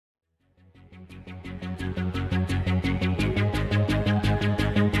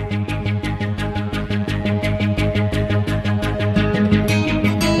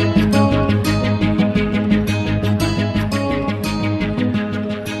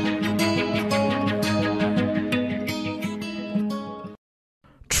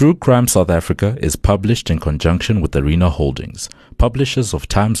True Crime South Africa is published in conjunction with Arena Holdings, publishers of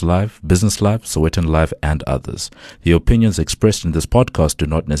Times Live, Business Live, Sowetan Live, and others. The opinions expressed in this podcast do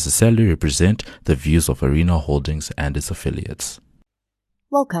not necessarily represent the views of Arena Holdings and its affiliates.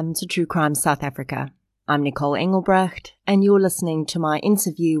 Welcome to True Crime South Africa. I'm Nicole Engelbrecht, and you're listening to my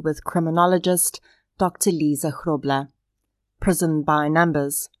interview with criminologist Dr. Lize Grobler. Prison by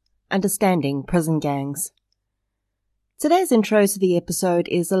Numbers, Understanding Prison Gangs. Today's intro to the episode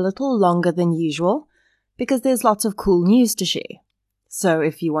is a little longer than usual because there's lots of cool news to share. So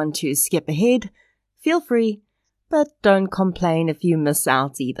if you want to skip ahead, feel free, but don't complain if you miss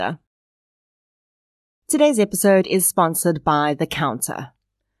out either. Today's episode is sponsored by The Counter.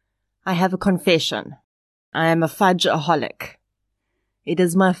 I have a confession. I am a fudgeaholic. It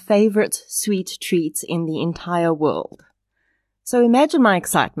is my favorite sweet treat in the entire world. So imagine my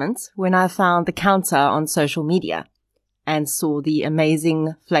excitement when I found The Counter on social media and saw the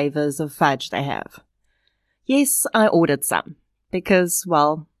amazing flavors of fudge they have. Yes, I ordered some because,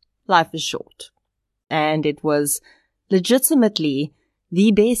 well, life is short. And it was legitimately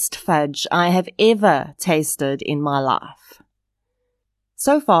the best fudge I have ever tasted in my life.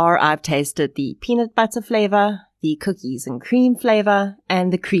 So far, I've tasted the peanut butter flavor, the cookies and cream flavor,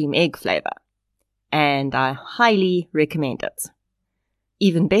 and the cream egg flavor. And I highly recommend it.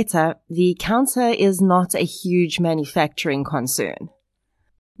 Even better, The Counter is not a huge manufacturing concern.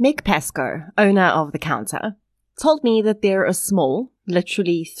 Meg Pascoe, owner of The Counter, told me that they're a small,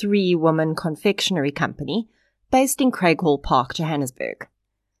 literally 3-woman confectionery company based in Craighall Park, Johannesburg.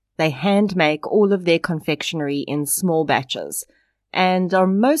 They hand make all of their confectionery in small batches and are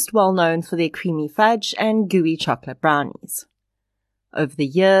most well known for their creamy fudge and gooey chocolate brownies. Over the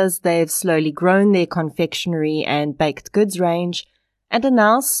years, they've slowly grown their confectionery and baked goods range and are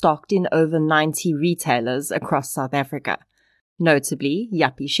now stocked in over 90 retailers across South Africa, notably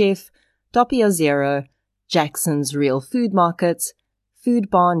Yappie Chef, Doppio Zero, Jackson's Real Food Market, Food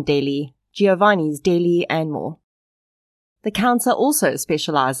Barn Deli, Giovanni's Deli, and more. The Counter also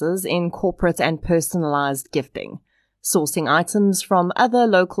specializes in corporate and personalized gifting, sourcing items from other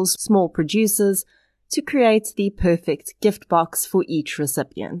local small producers to create the perfect gift box for each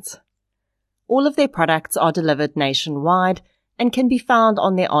recipient. All of their products are delivered nationwide and can be found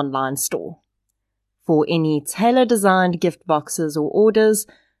on their online store. For any tailor-designed gift boxes or orders,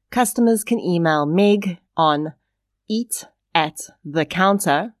 customers can email Meg on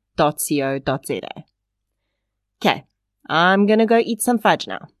eat@thecounter.co.za. Okay, I'm gonna go eat some fudge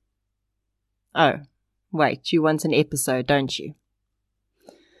now. Oh, wait, you want an episode, don't you?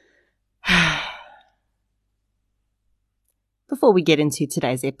 Before we get into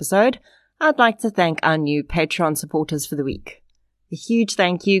today's episode, I'd like to thank our new Patreon supporters for the week. A huge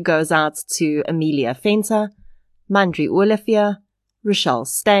thank you goes out to Amelia Fenter, Mandri Olafia, Rochelle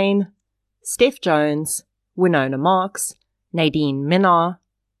Stain, Steph Jones, Winona Marks, Nadine Minnar,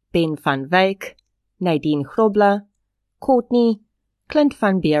 Ben van Wyk, Nadine Grobler, Courtney, Clint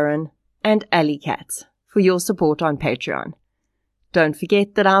van Beeren, and Ali Cat for your support on Patreon. Don't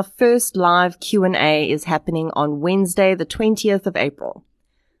forget that our first live Q&A is happening on Wednesday, the 20th of April.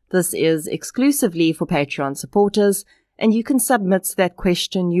 This is exclusively for Patreon supporters, and you can submit that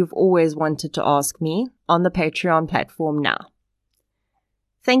question you've always wanted to ask me on the Patreon platform now.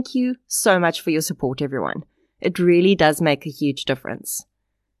 Thank you so much for your support, everyone. It really does make a huge difference.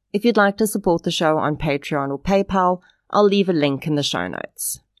 If you'd like to support the show on Patreon or PayPal, I'll leave a link in the show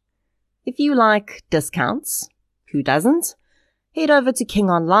notes. If you like discounts, who doesn't? Head over to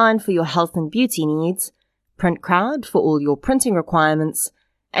King Online for your health and beauty needs, PrintCrowd for all your printing requirements,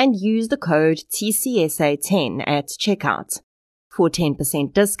 and use the code TCSA10 at checkout for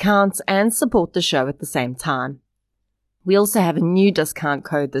 10% discounts and support the show at the same time. We also have a new discount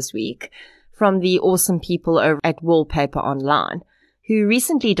code this week from the awesome people over at Wallpaper Online, who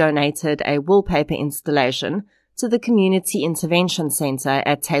recently donated a wallpaper installation to the Community Intervention Centre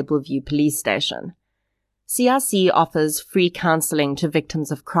at Tableview Police Station. CRC offers free counselling to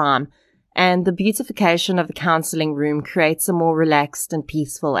victims of crime, and the beautification of the counselling room creates a more relaxed and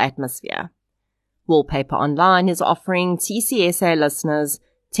peaceful atmosphere. Wallpaper Online is offering TCSA listeners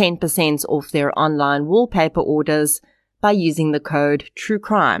 10% off their online wallpaper orders by using the code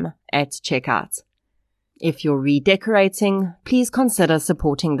TRUECRIME at checkout. If you're redecorating, please consider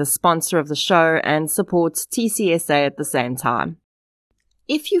supporting the sponsor of the show and support TCSA at the same time.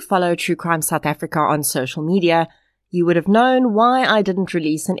 If you follow True Crime South Africa on social media, you would have known why I didn't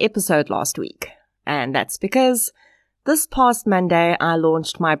release an episode last week. And that's because this past Monday, I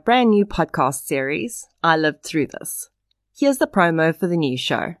launched my brand new podcast series, I Lived Through This. Here's the promo for the new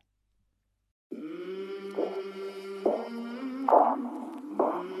show.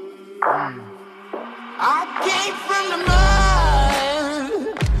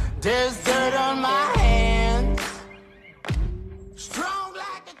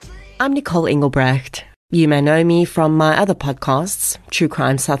 I'm Nicole Engelbrecht. You may know me from my other podcasts, True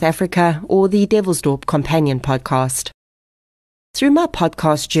Crime South Africa or the Devilsdorp Companion podcast. Through my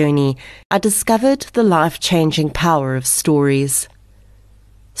podcast journey, I discovered the life-changing power of stories.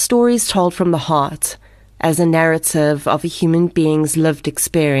 Stories told from the heart, as a narrative of a human being's lived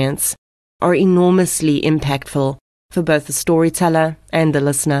experience, are enormously impactful for both the storyteller and the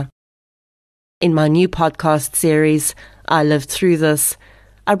listener. In my new podcast series, I Lived Through This,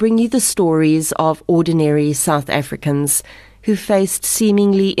 I bring you the stories of ordinary South Africans who faced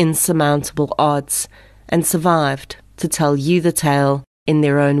seemingly insurmountable odds and survived to tell you the tale in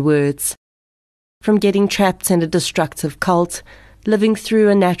their own words. From getting trapped in a destructive cult, living through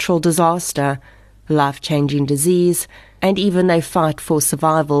a natural disaster, life-changing disease, and even a fight for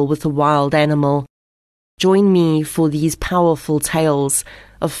survival with a wild animal. Join me for these powerful tales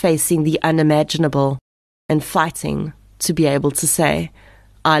of facing the unimaginable and fighting to be able to say,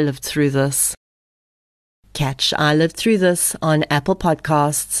 I lived through this. Catch I Lived Through This on Apple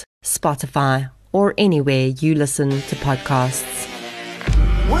Podcasts, Spotify, or anywhere you listen to podcasts.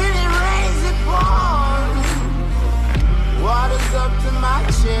 When it rains, it pours. Water's up to my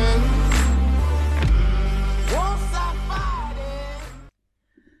chin. Won't stop fighting.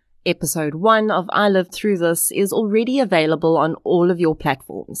 Episode 1 of I Lived Through This is already available on all of your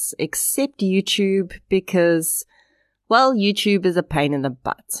platforms, except YouTube because, well, YouTube is a pain in the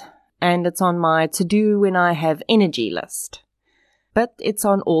butt, and it's on my to-do when I have energy list. But it's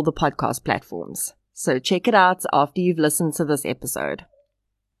on all the podcast platforms, so check it out after you've listened to this episode.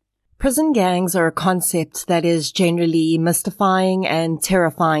 Prison gangs are a concept that is generally mystifying and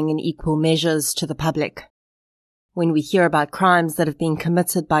terrifying in equal measures to the public. When we hear about crimes that have been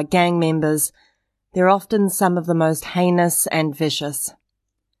committed by gang members, they're often some of the most heinous and vicious.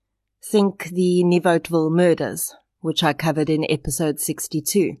 Think the Nieuwoudtville murders, which I covered in episode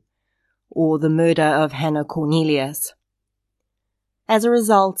 62, or the murder of Hannah Cornelius. As a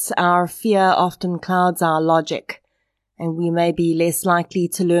result, our fear often clouds our logic, and we may be less likely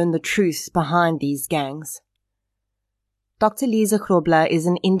to learn the truth behind these gangs. Dr. Liza Grobler is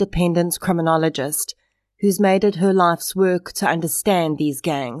an independent criminologist who's made it her life's work to understand these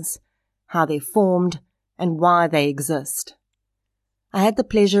gangs, how they formed, and why they exist. I had the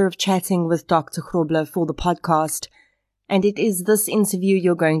pleasure of chatting with Dr. Grobler for the podcast, and it is this interview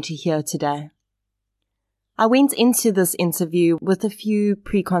you're going to hear today. I went into this interview with a few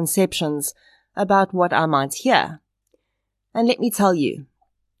preconceptions about what I might hear. And let me tell you,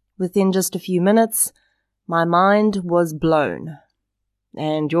 within just a few minutes, my mind was blown.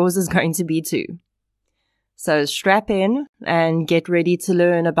 And yours is going to be too. So strap in and get ready to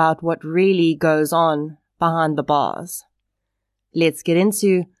learn about what really goes on behind the bars. Let's get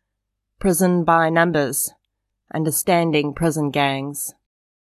into Prison by Numbers, Understanding Prison Gangs.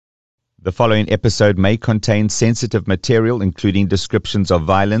 The following episode may contain sensitive material, including descriptions of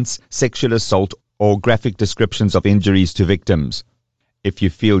violence, sexual assault, or graphic descriptions of injuries to victims. If you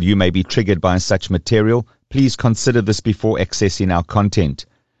feel you may be triggered by such material, please consider this before accessing our content.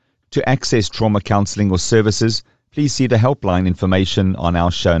 To access trauma counseling or services, please see the helpline information on our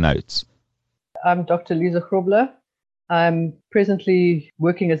show notes. I'm Dr. Liza Grobler. I'm presently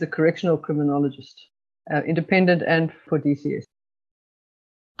working as a correctional criminologist, independent and for DCS.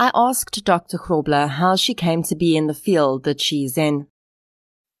 I asked Dr. Grobler how she came to be in the field that she's in.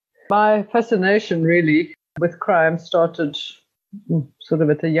 My fascination really with crime started sort of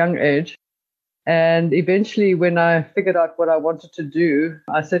at a young age. And eventually when I figured out what I wanted to do,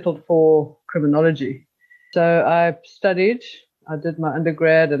 I settled for criminology. So I studied, I did my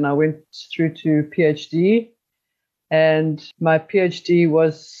undergrad and I went through to PhD. And my PhD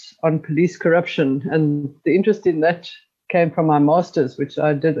was on police corruption. And the interest in that came from my master's, which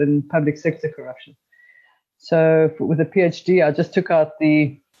I did in public sector corruption. So with a PhD, I just took out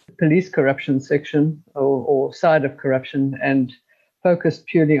the police corruption section or side of corruption and focused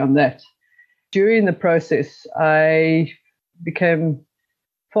purely on that. During the process, I became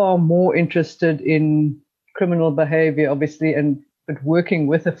far more interested in criminal behavior, obviously, but working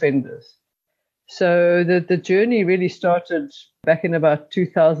with offenders. So the journey really started back in about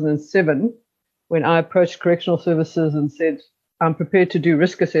 2007 when I approached correctional services and said, I'm prepared to do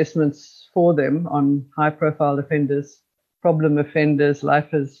risk assessments for them on high-profile offenders, problem offenders,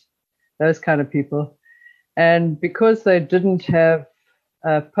 lifers, those kind of people. And because they didn't have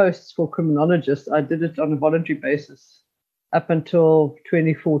posts for criminologists, I did it on a voluntary basis up until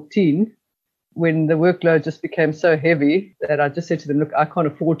 2014, when the workload just became so heavy that I just said to them, look, I can't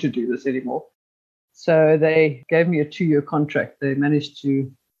afford to do this anymore. So they gave me a 2-year contract. They managed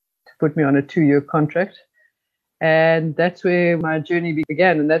to put me on a 2-year contract. And that's where my journey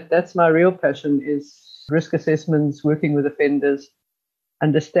began. And that's my real passion, is risk assessments, working with offenders,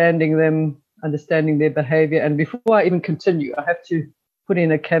 understanding them, understanding their behavior. And before I even continue, I have to put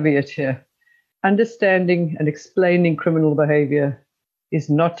in a caveat here. Understanding and explaining criminal behavior is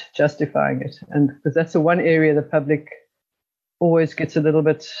not justifying it. And because that's the one area the public always gets a little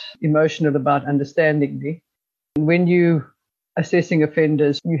bit emotional about understanding me. When you assessing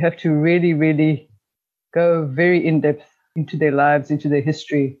offenders, you have to really, really go very in-depth into their lives, into their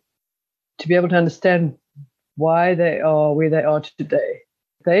history, to be able to understand why they are where they are today.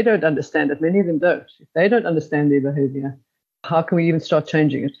 If they don't understand it, many of them don't. If they don't understand their behavior, how can we even start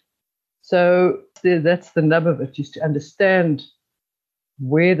changing it? So that's the nub of it, is to understand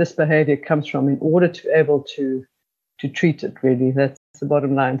where this behavior comes from in order to be able to treat it, really. That's the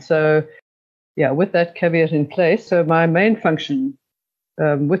bottom line. So, yeah, with that caveat in place, so my main function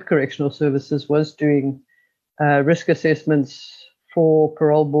with correctional services was doing risk assessments for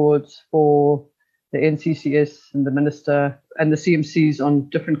parole boards, for the NCCS and the Minister and the CMCs on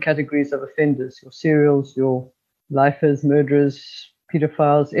different categories of offenders, your serials, your lifers, murderers,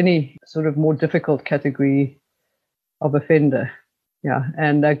 pedophiles, any sort of more difficult category of offender. Yeah,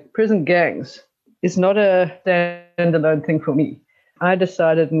 and prison gangs is not a standalone thing for me. I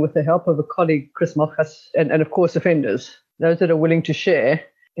decided, and with the help of a colleague, Chris Malchus, and of course offenders, those that are willing to share,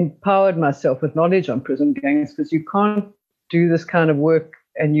 empowered myself with knowledge on prison gangs, because you can't do this kind of work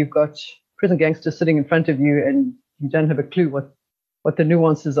and you've got prison gangsters sitting in front of you and you don't have a clue what the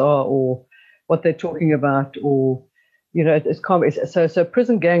nuances are or what they're talking about, or, you know, it's complex. So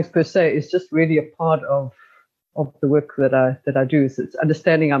prison gangs per se is just really a part of the work that I do. So it's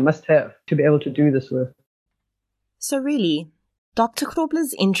understanding I must have to be able to do this work. So really, Dr.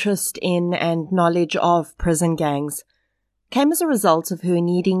 Grobler's interest in and knowledge of prison gangs came as a result of her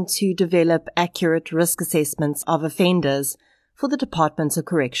needing to develop accurate risk assessments of offenders for the Department of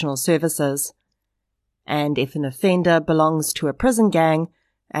Correctional Services. And if an offender belongs to a prison gang,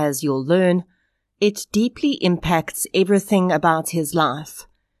 as you'll learn, it deeply impacts everything about his life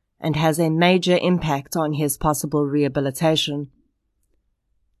and has a major impact on his possible rehabilitation.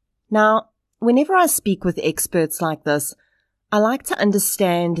 Now, whenever I speak with experts like this, I like to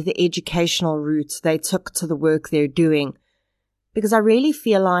understand the educational route they took to the work they're doing, because I really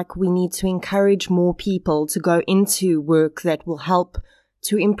feel like we need to encourage more people to go into work that will help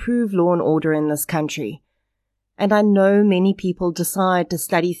to improve law and order in this country. And I know many people decide to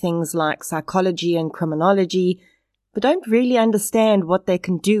study things like psychology and criminology, but don't really understand what they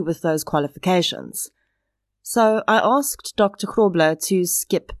can do with those qualifications. So I asked Dr. Grobler to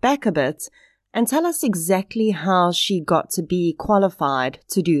skip back a bit and tell us exactly how she got to be qualified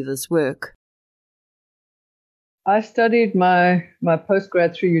to do this work. I studied my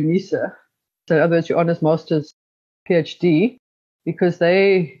postgrad through UNISA, so in other words, your Honours Masters PhD, because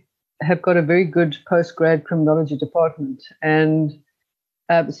they have got a very good postgrad criminology department. And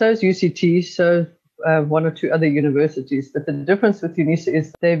so is UCT, so one or two other universities. But the difference with UNISA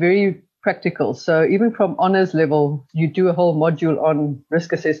is they're very practical. So even from honours level, you do a whole module on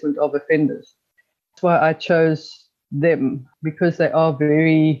risk assessment of offenders. That's why I chose them, because they are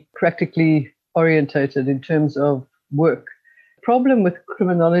very practically orientated in terms of work. The problem with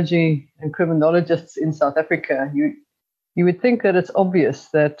criminology and criminologists in South Africa, you would think that it's obvious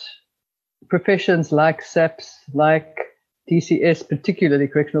that professions like SAPS, like DCS, particularly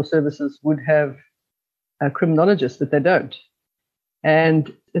correctional services, would have criminologists, but they don't.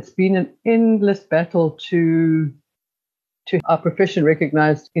 And it's been an endless battle to our profession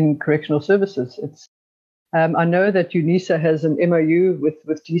recognized in correctional services. I know that UNISA has an MOU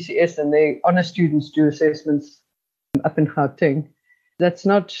with DCS, and their honour students do assessments up in Gauteng. That's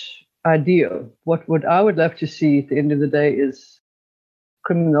not ideal. What I would love to see at the end of the day is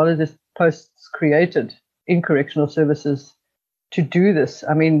criminologist posts created in correctional services to do this.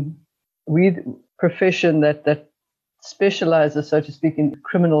 I mean, we profession that specializes, so to speak, in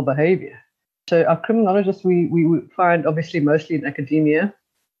criminal behavior. So our criminologists we find obviously mostly in academia.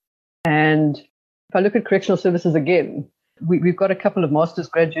 And if I look at correctional services again, we've got a couple of master's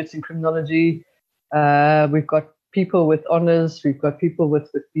graduates in criminology. We've got people with honors. We've got people with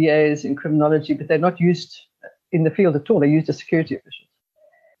BAs in criminology, but they're not used in the field at all. They're used as security officials.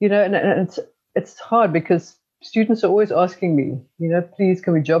 You know, and it's hard because students are always asking me, you know, please,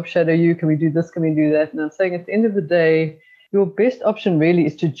 can we job shadow you? Can we do this? Can we do that? And I'm saying at the end of the day, your best option really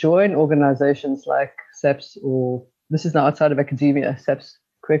is to join organizations like SAPS, or this is now outside of academia, SAPS,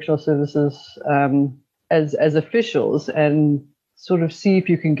 correctional services, as officials, and sort of see if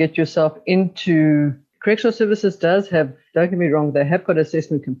you can get yourself into correctional services. Does have, don't get me wrong, they have got an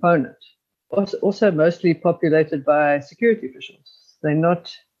assessment component, also mostly populated by security officials. They're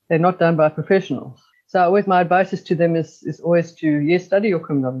not done by professionals. So my advice is to them is always to, yes, study your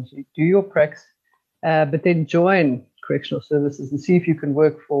criminology, do your pracs, but then join correctional services and see if you can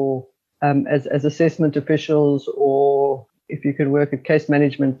work for as assessment officials, or if you can work at case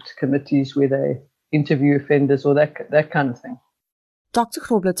management committees where they interview offenders or that kind of thing. Dr.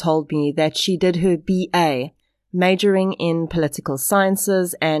 Grobler told me that she did her BA, majoring in political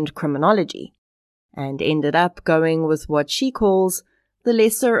sciences and criminology, and ended up going with what she calls the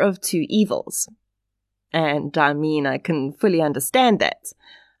lesser of two evils. And I mean, I can fully understand that.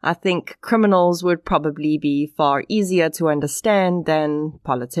 I think criminals would probably be far easier to understand than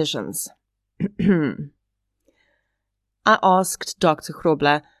politicians. I asked Dr.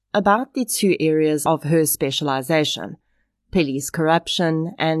 Grobler about the two areas of her specialization, police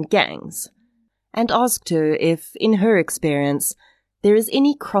corruption and gangs, and asked her if, in her experience, there is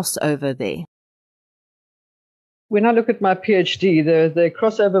any crossover there. When I look at my PhD, they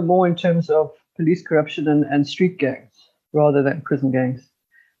cross over more in terms of police corruption and street gangs rather than prison gangs.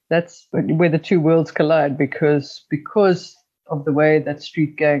 That's where the two worlds collide, because of the way that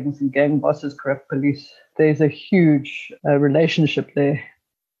street gangs and gang bosses corrupt police. There's a huge relationship there.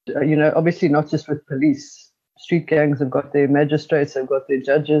 Obviously not just with police. Street gangs have got their magistrates, they've got their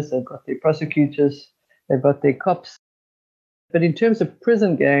judges, they've got their prosecutors, they've got their cops. But in terms of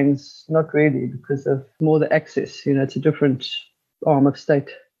prison gangs, not really, because of more the access. It's a different arm of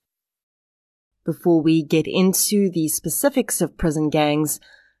state. Before we get into the specifics of prison gangs,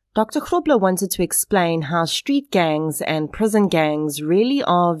 Dr. Grobler wanted to explain how street gangs and prison gangs really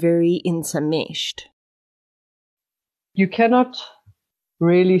are very intermeshed. You cannot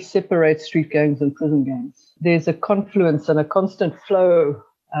really separate street gangs and prison gangs. There's a confluence and a constant flow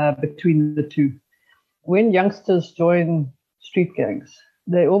between the two. When youngsters join street gangs,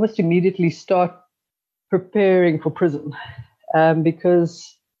 they almost immediately start preparing for prison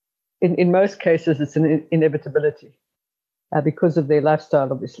because in most cases it's an inevitability because of their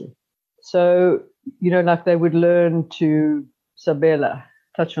lifestyle, obviously. So, like they would learn to sabela,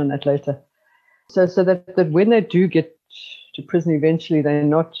 touch on that later. So that when they do get to prison eventually, they're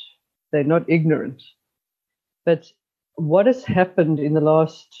not ignorant. But what has happened in the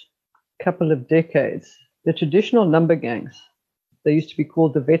last couple of decades, the traditional number gangs, they used to be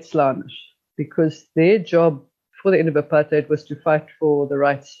called the Wetslaners, because their job before the end of apartheid was to fight for the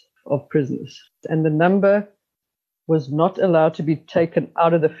rights of prisoners. And the number was not allowed to be taken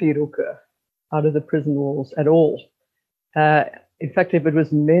out of the Vierhoeke, out of the prison walls at all. In fact, if it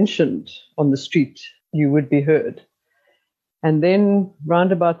was mentioned on the street, you would be heard. And then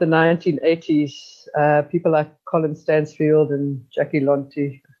round about the 1980s, people like Colin Stansfield and Jackie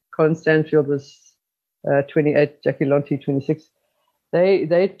Lonti. Colin Stansfield was 28, Jackie Lonti 26.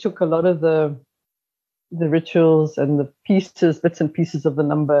 They took a lot of the rituals and the bits and pieces of the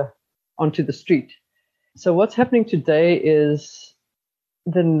number onto the street. So what's happening today is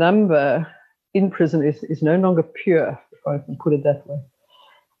the number in prison is no longer pure, if I can put it that way.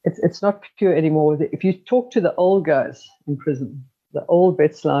 It's not pure anymore. If you talk to the old guys in prison, the old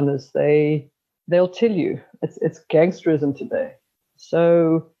Wetslaners, they'll tell you it's gangsterism today.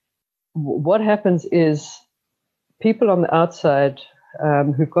 So what happens is people on the outside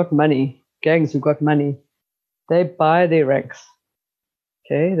who've got money, gangs who've got money, they buy their ranks.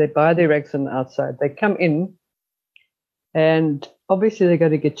 Okay, they buy their ranks on the outside. They come in, and obviously they're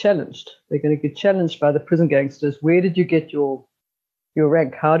going to get challenged. They're going to get challenged by the prison gangsters. Where did you get your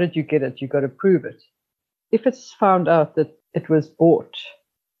rank? How did you get it? You got to prove it. If it's found out that it was bought,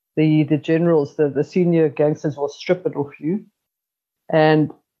 the generals, the senior gangsters will strip it off you.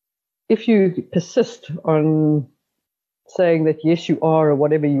 And if you persist on saying that yes, you are, or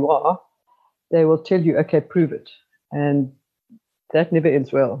whatever you are, they will tell you, okay, prove it. And that never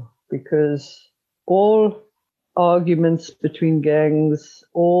ends well, because all arguments between gangs,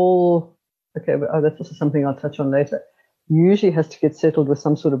 that's also something I'll touch on later, usually has to get settled with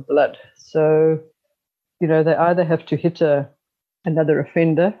some sort of blood. So, they either have to hit another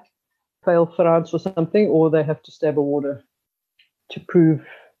offender, fail France or something, or they have to stab a warder to prove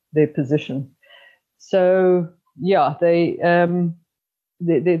their position. So, yeah, there's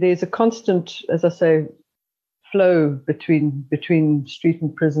a constant, as I say, flow between street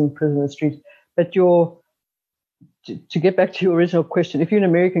and prison and street. But to get back to your original question, if you're an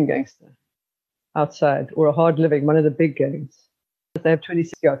American gangster outside, or a hard living, one of the big gangs, they have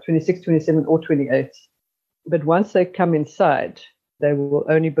 26, 27, or 28. But once they come inside, they will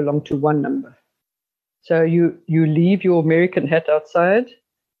only belong to one number. So you leave your American hat outside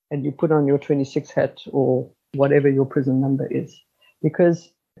and you put on your 26 hat or whatever your prison number is.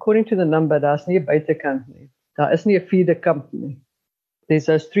 Because According to the number, daar's nie 'n buitekant nie. Daar is nie 'n vierde kamp nie. There's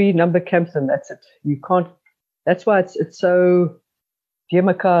those 3 number camps and that's it. You can't. That's why it's so dear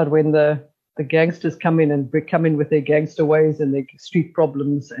when the gangsters come in with their gangster ways and their street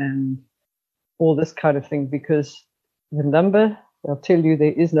problems and all this kind of thing, because the number, they'll tell you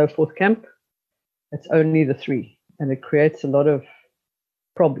there is no 4th camp. It's only the 3, and it creates a lot of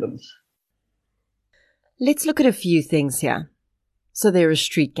problems. Let's look at a few things here. So there are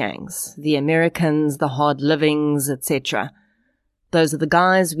street gangs, the Americans, the hard livings, etc. Those are the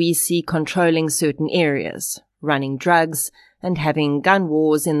guys we see controlling certain areas, running drugs, and having gun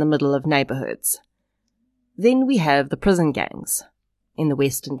wars in the middle of neighborhoods. Then we have the prison gangs. In the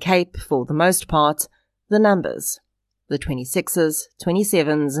Western Cape, for the most part, the numbers, the 26s,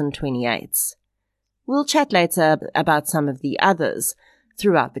 27s, and 28s. We'll chat later about some of the others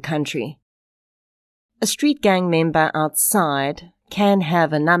throughout the country. A street gang member outside can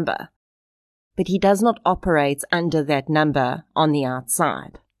have a number, but he does not operate under that number on the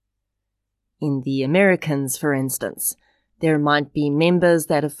outside. In the Americans, for instance, there might be members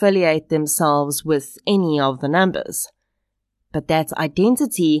that affiliate themselves with any of the numbers, but that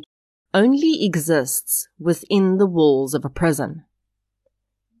identity only exists within the walls of a prison.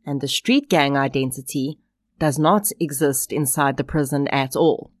 And the street gang identity does not exist inside the prison at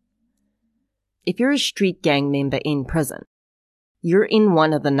all. If you're a street gang member in prison, you're in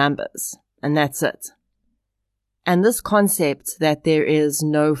one of the numbers, and that's it. And this concept that there is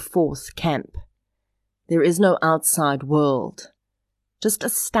no 4th camp, there is no outside world, just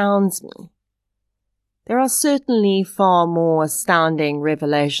astounds me. There are certainly far more astounding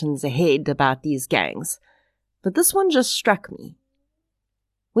revelations ahead about these gangs, but this one just struck me.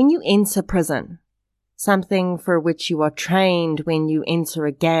 When you enter prison, something for which you are trained when you enter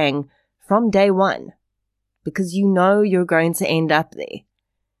a gang from day one, because you know you're going to end up there,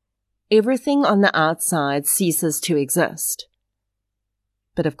 everything on the outside ceases to exist.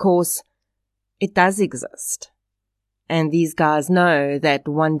 But of course, it does exist. And these guys know that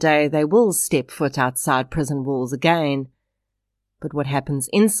one day they will step foot outside prison walls again. But what happens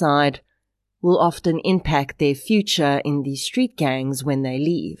inside will often impact their future in these street gangs when they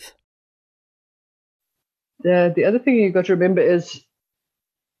leave. The other thing you've got to remember is,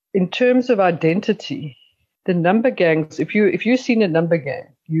 in terms of identity, the number gangs, if you've seen a number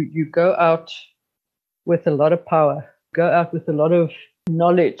gang, you go out with a lot of power, go out with a lot of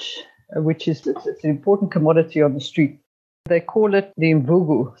knowledge, which is it's an important commodity on the street. They call it the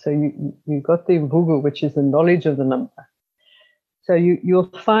imvugu. So you got the imvugu, which is the knowledge of the number. So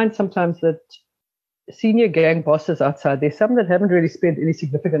you'll find sometimes that senior gang bosses outside, there's some that haven't really spent any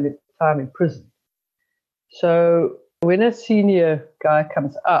significant time in prison. So when a senior guy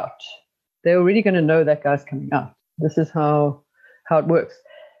comes out, they're already going to know that guy's coming out. This is how it works.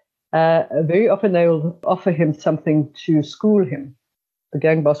 Very often they will offer him something to school him. The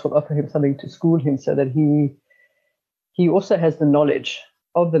gang boss will offer him something to school him so that he also has the knowledge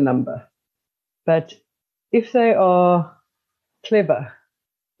of the number. But if they are clever,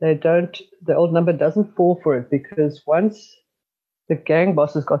 the old number doesn't fall for it, because once the gang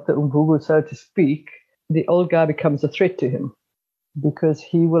boss has got the umvugu, so to speak, the old guy becomes a threat to him, because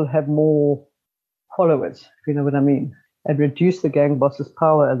he will have more followers, if you know what I mean, and reduce the gang boss's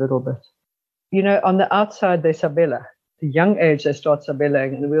power a little bit. You know, on the outside, they sabela. At a young age, they start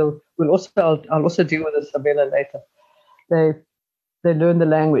sabelang, and I'll also deal with the sabela later. They learn the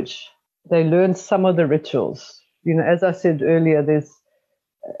language. They learn some of the rituals. You know, as I said earlier, there's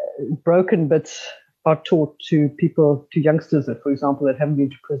broken bits are taught to people, to youngsters, for example, that haven't been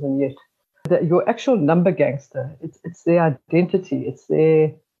to prison yet. Your actual number gangster, it's their identity,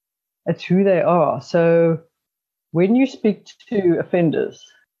 it's who they are. So when you speak to offenders,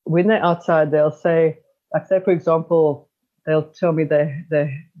 when they're outside, they'll say, like, say for example, they'll tell me they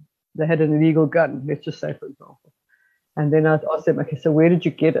had an illegal gun, let's just say for example. And then I'd ask them, okay, so where did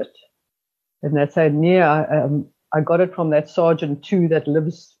you get it? And they'd say, I got it from that Sergeant 2 that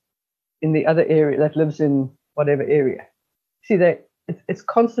lives in the other area, that lives in whatever area. See, it's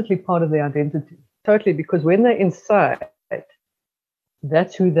constantly part of their identity, totally, because when they're inside,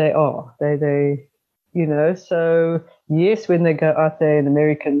 that's who they are. They you know, so yes, when they go out there in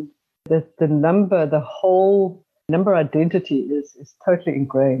American, the whole number identity is totally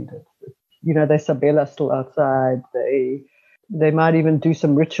ingrained. You know, they sabela still outside. They might even do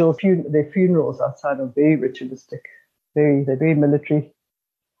some rituals. Their funerals outside are very ritualistic. They're very military.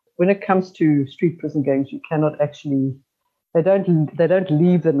 When it comes to street prison gangs, you cannot actually. They don't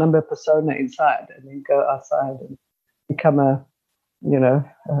leave the number persona inside and then go outside and become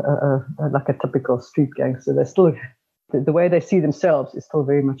like a typical street gangster. They still the way they see themselves is still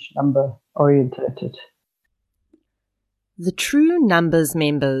very much number orientated. The true numbers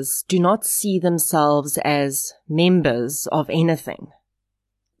members do not see themselves as members of anything.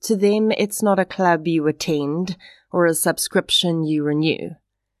 To them, it's not a club you attend or a subscription you renew.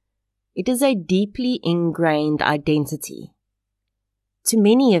 It is a deeply ingrained identity. To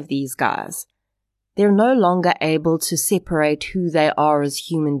many of these guys, they're no longer able to separate who they are as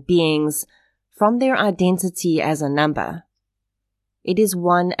human beings from their identity as a number. It is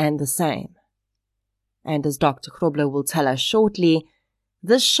one and the same. And as Dr. Grobler will tell us shortly,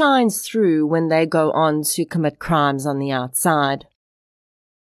 this shines through when they go on to commit crimes on the outside.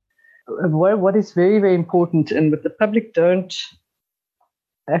 What is very, very important, and what the public don't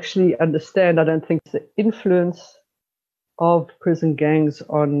actually understand, I don't think, is the influence of prison gangs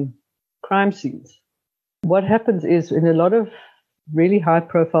on crime scenes. What happens is, in a lot of really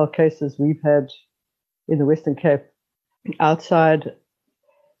high-profile cases we've had in the Western Cape, outside,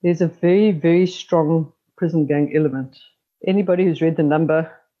 there's a very, very strong prison gang element. Anybody who's read The Number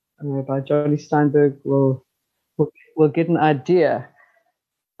by Johnny Steinberg will get an idea.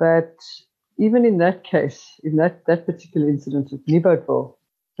 But even in that case, in that particular incident at Nieuwoudtville,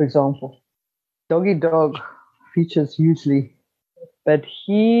 for example, Doggy Dog features hugely. But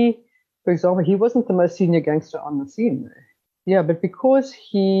for example, he wasn't the most senior gangster on the scene there. Yeah, but because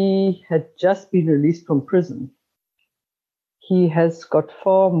he had just been released from prison, he has got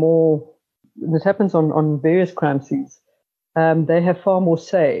far more. This happens on various crime scenes. They have far more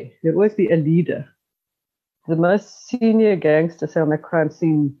say. There'll always be a leader. The most senior gangster, say, on that crime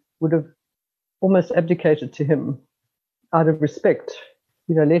scene would have almost abdicated to him out of respect.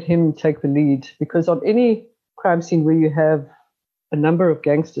 Let him take the lead. Because on any crime scene where you have a number of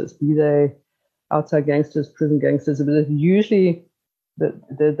gangsters, be they outside gangsters, prison gangsters, but usually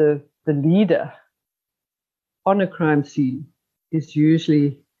the leader on a crime scene is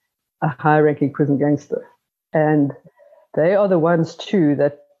usually a high-ranking prison gangster. And they are the ones, too,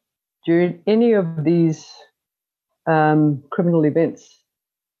 that during any of these criminal events,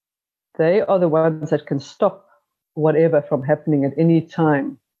 they are the ones that can stop whatever from happening at any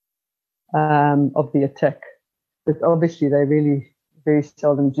time of the attack. But obviously, they really very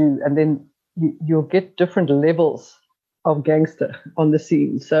seldom do. And then you'll get different levels of gangster on the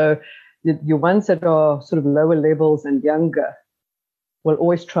scene. So your ones that are sort of lower levels and younger will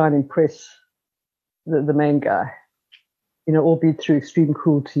always try and impress the main guy, albeit through extreme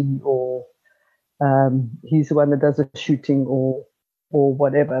cruelty, or he's the one that does the shooting or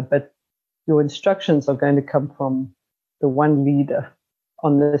whatever. But your instructions are going to come from the one leader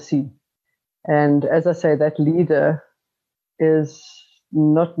on the scene. And as I say, that leader is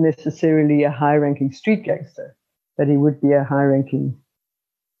not necessarily a high-ranking street gangster, but he would be a high-ranking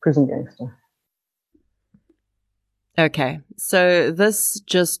prison gangster. Okay, so this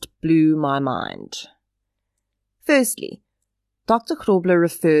just blew my mind. Firstly, Dr. Grobler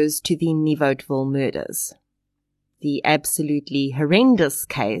refers to the Nieuwoudtville murders, the absolutely horrendous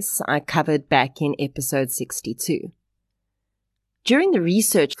case I covered back in episode 62. During the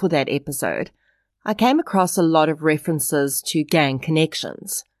research for that episode, I came across a lot of references to gang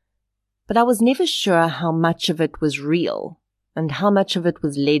connections, but I was never sure how much of it was real and how much of it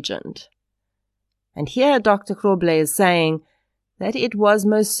was legend. And here Dr. Grobler is saying that it was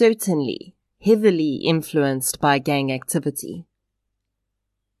most certainly heavily influenced by gang activity.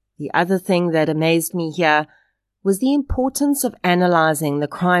 The other thing that amazed me here was the importance of analyzing the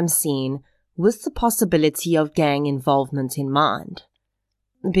crime scene with the possibility of gang involvement in mind.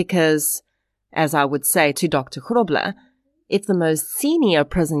 Because, as I would say to Dr. Grobler, if the most senior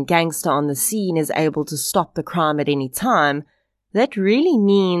prison gangster on the scene is able to stop the crime at any time, that really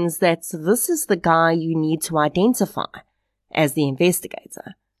means that this is the guy you need to identify as the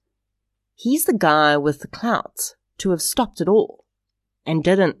investigator. He's the guy with the clout to have stopped it all, and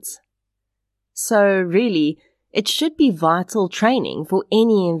didn't. So really, it should be vital training for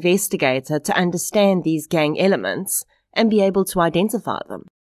any investigator to understand these gang elements and be able to identify them.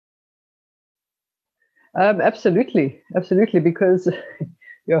 Absolutely, because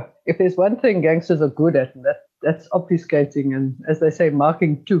if there's one thing gangsters are good at, that's obfuscating and, as they say,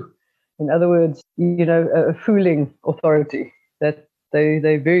 marking too. In other words, fooling authority. That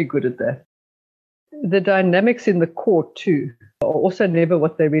they're very good at that. The dynamics in the court too are also never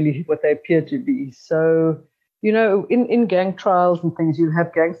what they appear to be. So, in gang trials and things, you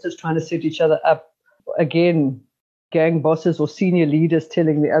have gangsters trying to set each other up. Again, gang bosses or senior leaders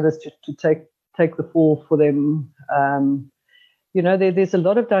telling the others to take the fall for them. There's a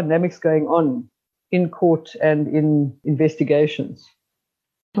lot of dynamics going on in court and in investigations.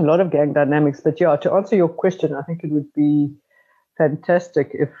 a lot of gang dynamics. But yeah, to answer your question, I think it would be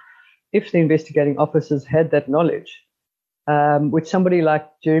fantastic if the investigating officers had that knowledge, which somebody like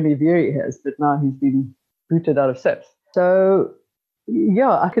Jeremy Veery has, but now he's been booted out of SAPS. So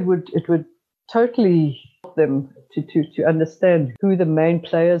yeah, I think it would totally help them to understand who the main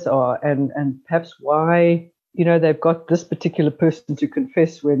players are and perhaps why, they've got this particular person to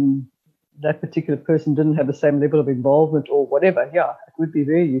confess when that particular person didn't have the same level of involvement or whatever. Yeah, it would be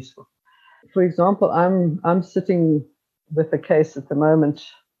very useful. For example, I'm sitting with a case at the moment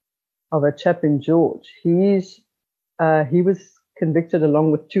of a chap in George. He was convicted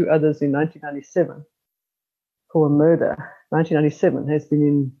along with two others in 1997 for a murder. 1997 has been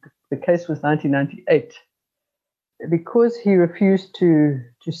in, the case was 1998. Because he refused to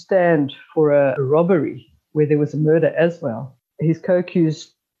stand for a robbery where there was a murder as well, his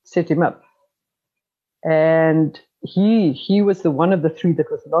co-accused set him up. And he was the one of the three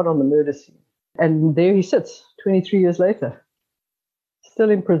that was not on the murder scene. And there he sits 23 years later, still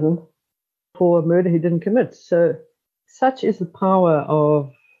in prison for a murder he didn't commit. So such is the power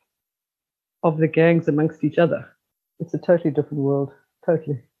of the gangs amongst each other. It's a totally different world,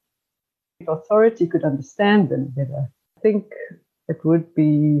 totally. If authority could understand them better, I think it would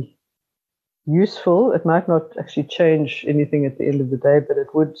be useful. It might not actually change anything at the end of the day, but it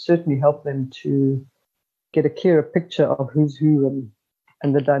would certainly help them to get a clearer picture of who's who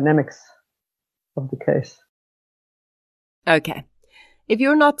and the dynamics of the case. Okay. If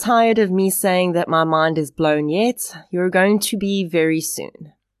you're not tired of me saying that my mind is blown yet, you're going to be very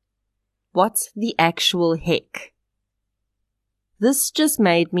soon. What the actual heck? This just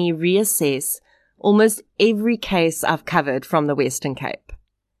made me reassess almost every case I've covered from the Western Cape.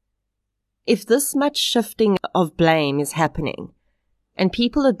 If this much shifting of blame is happening, and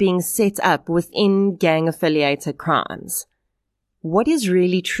people are being set up within gang-affiliated crimes, what is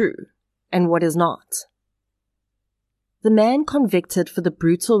really true and what is not? The man convicted for the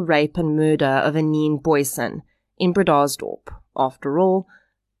brutal rape and murder of Anine Boyson in Bredasdorp, after all,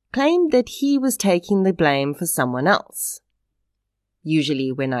 claimed that he was taking the blame for someone else.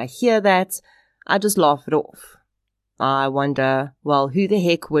 Usually when I hear that, I just laugh it off. I wonder, well, who the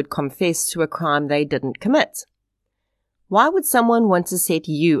heck would confess to a crime they didn't commit? Why would someone want to set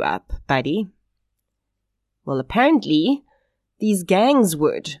you up, buddy? Well, apparently, these gangs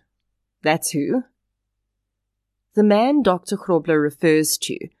would. That's who. The man Dr. Grobler refers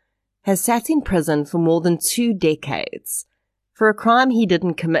to has sat in prison for more than 2 decades for a crime he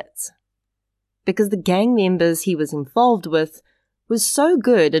didn't commit, because the gang members he was involved with was so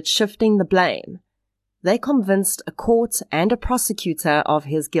good at shifting the blame, they convinced a court and a prosecutor of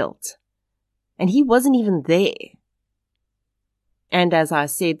his guilt. And he wasn't even there. And as I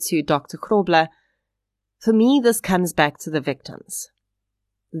said to Dr. Grobler, for me this comes back to the victims.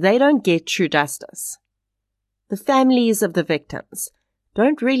 They don't get true justice. The families of the victims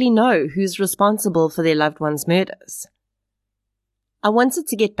don't really know who's responsible for their loved ones' murders. I wanted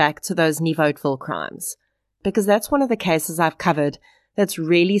to get back to those Nieuwoudtville crimes, because that's one of the cases I've covered that's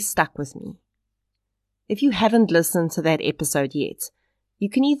really stuck with me. If you haven't listened to that episode yet, you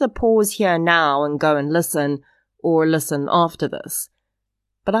can either pause here now and go and listen, or listen after this.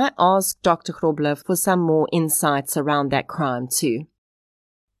 But I asked Dr. Grobler for some more insights around that crime too.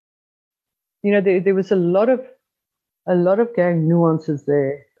 There was a lot of gang nuances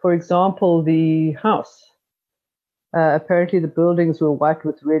there. For example, the house. Apparently the buildings were white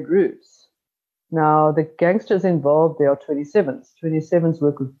with red roofs. Now, the gangsters involved, there are 27s. 27s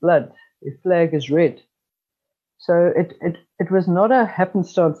work with blood. Their flag is red. So it was not a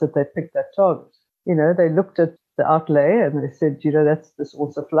happenstance that they picked that target. They looked at the outlay and they said, that's this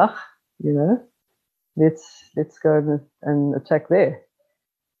also vlag, let's go and attack there.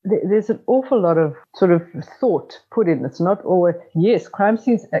 There's an awful lot of sort of thought put in. It's not always, yes, crime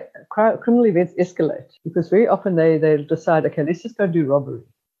scenes, criminal events escalate because very often they decide, okay, let's just go do robbery.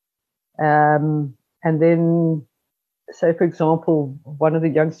 And then, say, for example, one of the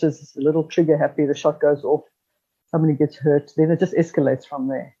youngsters is a little trigger happy, the shot goes off, somebody gets hurt, then it just escalates from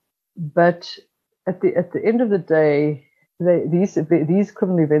there. But at the end of the day, these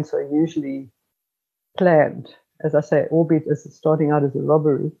criminal events are usually planned, as I say, albeit as starting out as a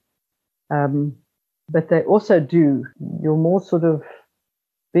robbery. But they also do your more sort of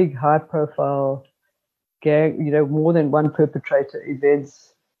big, high-profile gang, more than one perpetrator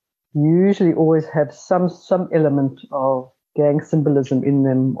events usually always have some element of gang symbolism in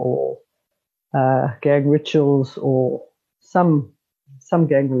them, or gang rituals, or some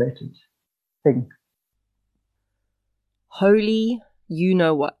gang-related thing. Holy, you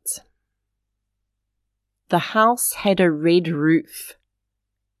know what? The house had a red roof.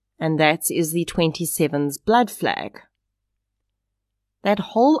 and that is the 27's blood flag. That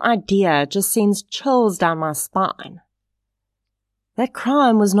whole idea just sends chills down my spine. That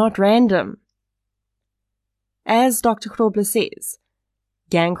crime was not random. As Dr. Grobler says,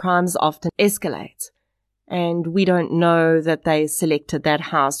 gang crimes often escalate, and we don't know that they selected that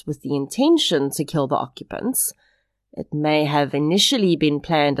house with the intention to kill the occupants. It may have initially been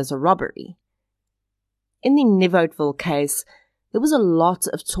planned as a robbery. In the Nieuwoudtville case, there was a lot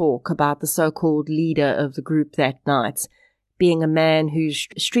of talk about the so-called leader of the group that night, being a man whose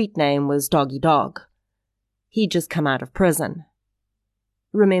street name was Doggy Dog. He'd just come out of prison.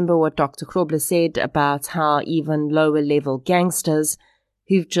 Remember what Dr. Grobler said about how even lower-level gangsters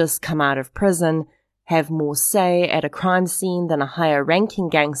who've just come out of prison have more say at a crime scene than a higher-ranking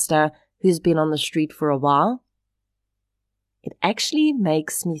gangster who's been on the street for a while? It actually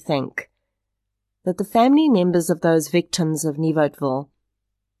makes me think that the family members of those victims of Nieuwoudtville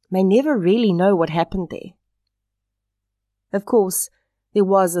may never really know what happened there. Of course, there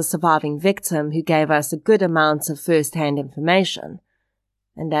was a surviving victim who gave us a good amount of first-hand information,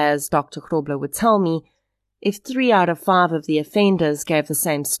 and as Dr. Grobler would tell me, if 3 out of 5 of the offenders gave the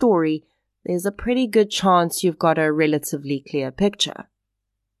same story, there's a pretty good chance you've got a relatively clear picture.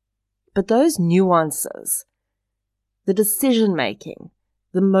 But those nuances, the decision-making,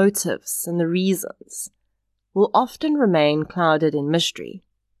 the motives and the reasons, will often remain clouded in mystery.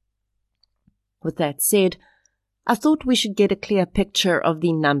 With that said, I thought we should get a clear picture of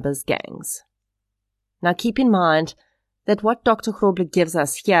the numbers gangs. Now keep in mind that what Dr. Grobler gives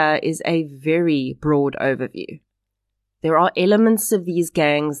us here is a very broad overview. There are elements of these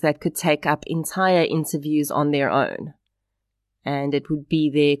gangs that could take up entire interviews on their own, and it would be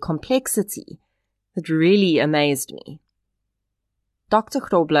their complexity that really amazed me. Dr.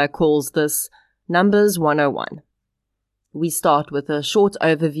 Grobler calls this Numbers 101. We start with a short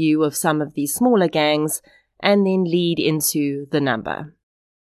overview of some of these smaller gangs and then lead into the number.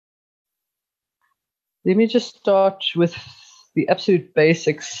 Let me just start with the absolute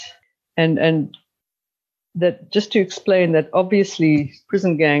basics and that just to explain that obviously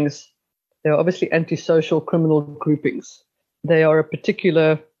prison gangs, they're obviously antisocial criminal groupings. They are a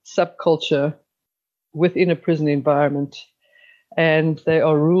particular subculture within a prison environment, and they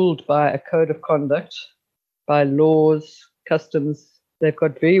are ruled by a code of conduct, by laws, customs. They've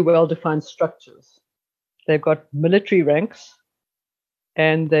got very well-defined structures. They've got military ranks,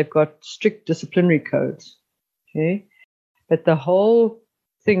 and they've got strict disciplinary codes. Okay, but the whole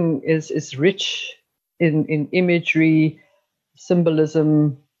thing is rich in imagery,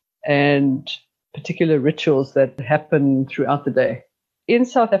 symbolism, and particular rituals that happen throughout the day. In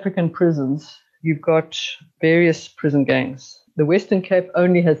South African prisons, you've got various prison gangs. The Western Cape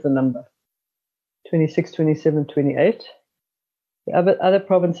only has the number 26, 27, 28. The other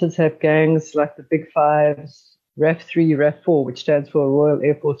provinces have gangs like the Big Fives, RAF 3, RAF 4, which stands for Royal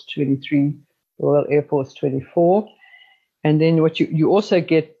Air Force 23, Royal Air Force 24. And then what you also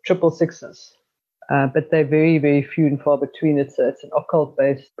get 666, but they're very, very few and far between. It's an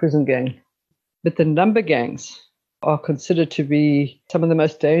occult-based prison gang. But the number gangs are considered to be some of the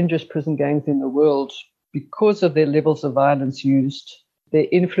most dangerous prison gangs in the world because of their levels of violence used, their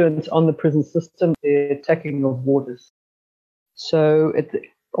influence on the prison system, their attacking of warders. So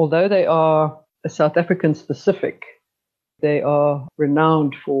although they are South African specific, they are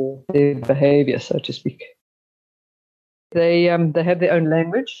renowned for their behavior, so to speak. They have their own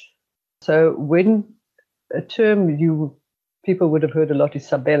language. So when a term people would have heard a lot is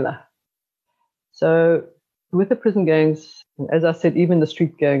Sabela. So with the prison gangs, and as I said, even the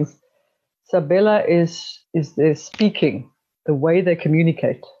street gangs, Sabela is their speaking, the way they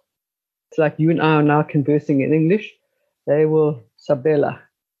communicate. It's like you and I are now conversing in English. They will Sabela.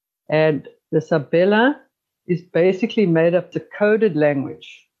 And the Sabela is basically made up of coded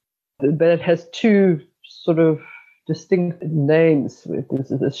language, but it has two sort of distinct names.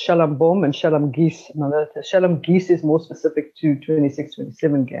 There's Shalom Bom and Shalom Geese. Now, Shalom Geese is more specific to 26,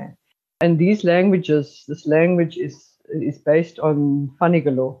 27 gang. And this language is based on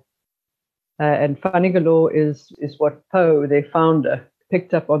Fanigalo. And Fanigalo is what Poe, their founder,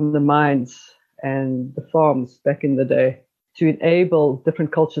 picked up on the mines and the farms back in the day to enable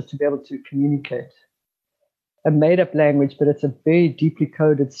different cultures to be able to communicate. A made-up language, but it's a very deeply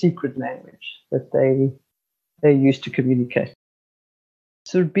coded secret language that they use to communicate.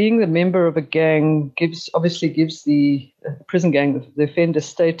 So being the member of a gang obviously gives the prison gang the offender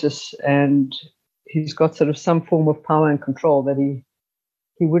status, and he's got sort of some form of power and control that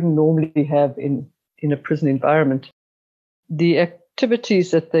he wouldn't normally have in a prison environment. The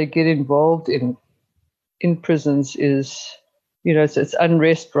activities that they get involved in prisons is So it's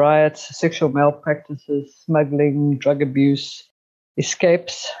unrest, riots, sexual malpractices, smuggling, drug abuse,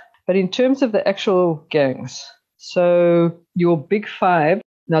 escapes. But in terms of the actual gangs, so your big five,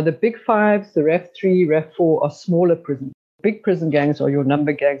 now the big fives, the RAF3, RAF4 are smaller prisons. Big prison gangs are your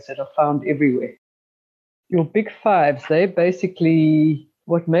number gangs that are found everywhere. Your big fives, they basically,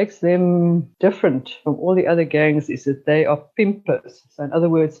 what makes them different from all the other gangs is that they are pimpers. So in other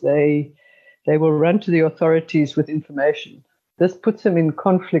words, they will run to the authorities with information. This puts them in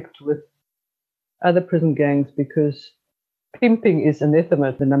conflict with other prison gangs because pimping is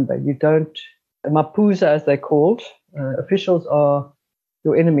anathema, the number. You don't, mapuza as they're called, officials are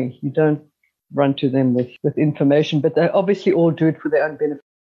your enemy. You don't run to them with information, but they obviously all do it for their own benefit.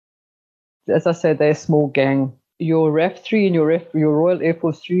 As I said, they're a small gang. Your RAF3 and your Royal Air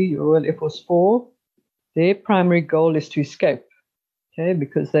Force 3, your Royal Air Force 4, their primary goal is to escape, okay,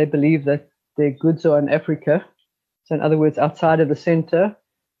 because they believe that their goods are in Africa. So in other words, outside of the center,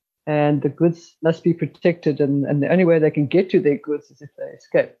 and the goods must be protected, and the only way they can get to their goods is if they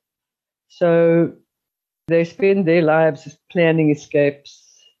escape. So they spend their lives planning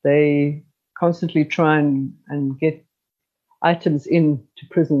escapes. They constantly try and get items into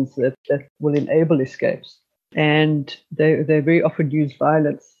prisons that will enable escapes. And they very often use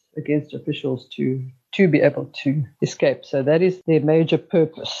violence against officials to be able to escape. So that is their major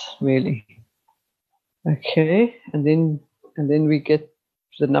purpose, really. Okay, and then we get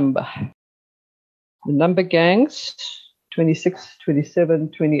the number. The number gangs, 26,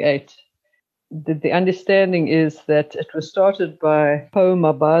 27, 28. The understanding is that it was started by Po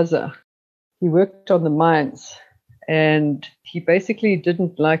Mabaza. He worked on the mines, and he basically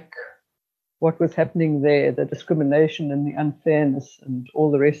didn't like what was happening there, the discrimination and the unfairness and all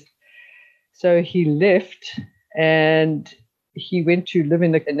the rest. So he left, and he went to live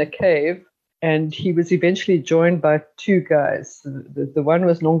in a cave. And he was eventually joined by two guys. The one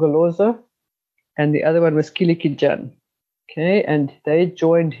was Nongoloza, and the other one was Kilikijan. Okay, and they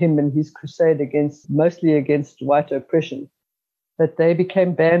joined him in his crusade mostly against white oppression. But they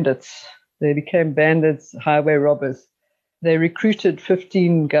became bandits. They became bandits, highway robbers. They recruited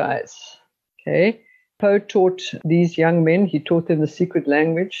 15 guys. Okay, Po taught these young men. He taught them the secret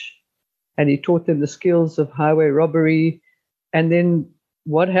language, and he taught them the skills of highway robbery. And then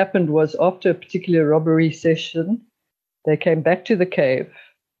what happened was, after a particular robbery session, they came back to the cave,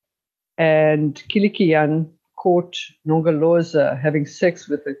 and Kilikiyan caught Nongoloza having sex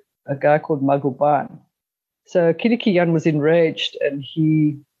with a guy called Maguban. So Kilikiyan was enraged, and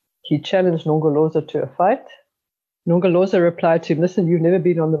he challenged Nongoloza to a fight. Nongoloza replied to him, "Listen, you've never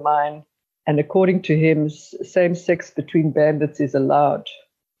been on the mine, and according to him, same sex between bandits is allowed."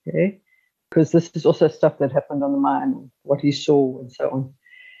 Okay? Because this is also stuff that happened on the mine, what he saw and so on.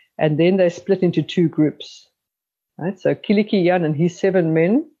 And then they split into two groups. Right? So Kilikiyan and his 7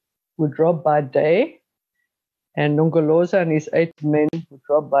 men would rob by day, and Nongoloza and his 8 men would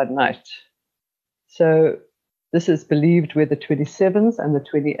rob by night. So this is believed where the 27s and the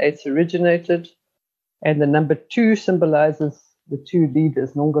 28s originated, and the number 2 symbolizes the 2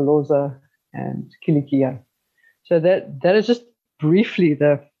 leaders, Nongoloza and Kilikiyan. So that is just briefly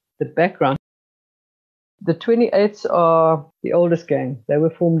the background. The 28s are the oldest gang. They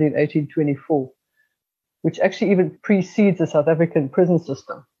were formed in 1824, which actually even precedes the South African prison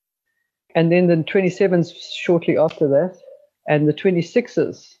system. And then the 27s shortly after that. And the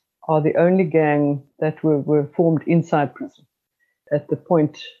 26s are the only gang that were formed inside prison at the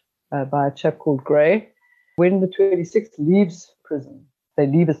point by a chap called Gray. When the 26th leaves prison, they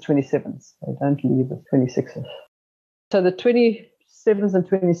leave as 27s. They don't leave as 26s. So the 27s and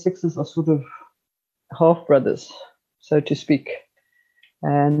 26s are sort of half brothers, so to speak.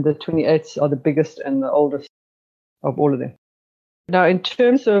 And the 28s are the biggest and the oldest of all of them. Now, in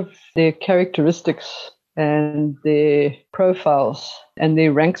terms of their characteristics and their profiles and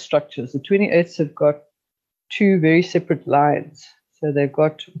their rank structures, the 28s have got 2 very separate lines. So they've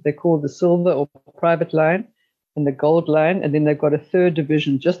got what they call the silver or private line and the gold line, and then they've got a 3rd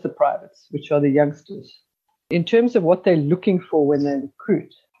division, just the privates, which are the youngsters. In terms of what they're looking for when they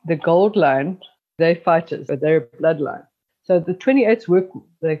recruit, the gold line, they're fighters, but they're a bloodline. So the 28s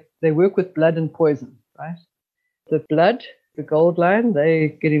they work with blood and poison, right? The blood, the gold line,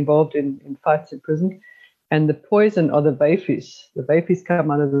 they get involved in fights in prison. And the poison are the Vafis. The Vafis come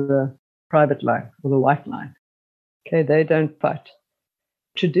out of the private line or the white line. Okay, they don't fight.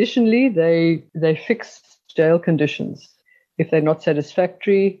 Traditionally, they fix jail conditions. If they're not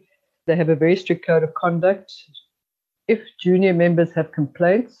satisfactory, they have a very strict code of conduct. If junior members have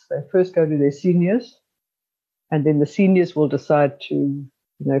complaints, they first go to their seniors, and then the seniors will decide to,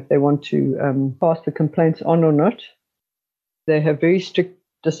 if they want to pass the complaints on or not. They have very strict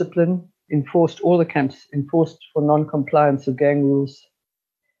discipline, enforced all the camps, enforced for non-compliance of gang rules.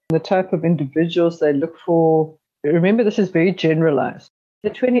 The type of individuals they look for, remember this is very generalized.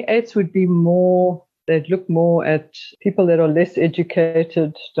 The 28s would be more, they'd look more at people that are less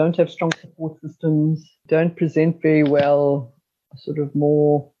educated, don't have strong support systems, don't present very well, sort of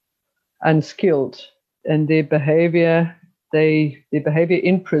more unskilled. And their behavior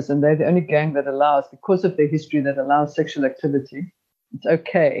in prison, they're the only gang that allows, because of their history, that allows sexual activity. It's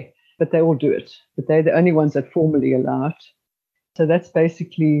okay, but they all do it. But they're the only ones that formally allow it. So that's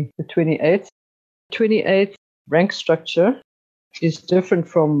basically the 28th. 28th rank structure is different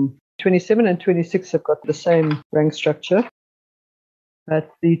from 27 and 26 have got the same rank structure.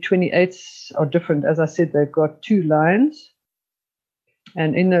 But the 28s are different. As I said, they've got 2 lines.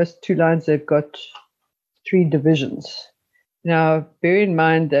 And in those 2 lines, they've got 3 divisions. Now, bear in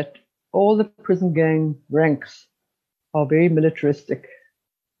mind that all the prison gang ranks are very militaristic.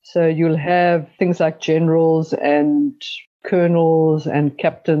 So you'll have things like generals and colonels and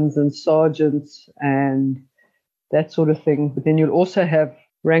captains and sergeants and that sort of thing. But then you'll also have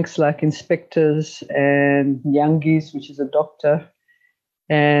ranks like inspectors and nyangis, which is a doctor,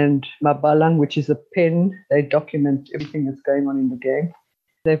 and mabalang, which is a pen. They document everything that's going on in the gang.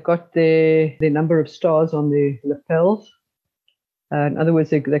 They've got their number of stars on their lapels. In other words,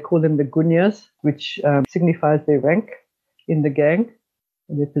 they call them the gunyas, which signifies their rank in the gang,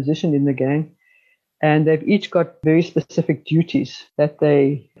 their position in the gang. And they've each got very specific duties that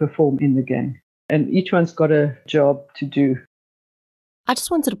they perform in the gang. And each one's got a job to do. I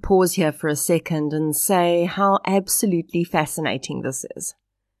just wanted to pause here for a second and say how absolutely fascinating this is.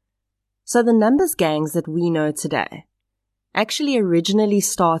 So the numbers gangs that we know today actually originally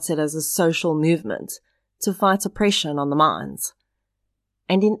started as a social movement to fight oppression on the mines.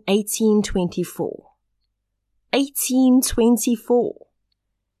 And in 1824,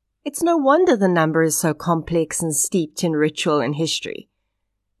 it's no wonder the number is so complex and steeped in ritual and history.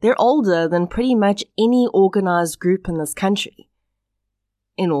 They're older than pretty much any organized group in this country.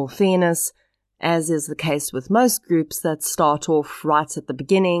 In all fairness, as is the case with most groups that start off right at the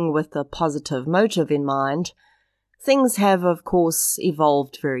beginning with a positive motive in mind, things have, of course,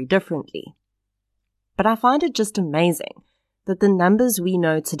 evolved very differently. But I find it just amazing that the numbers we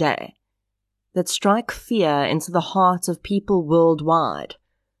know today, that strike fear into the heart of people worldwide,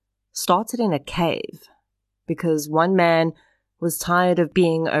 started in a cave because one man was tired of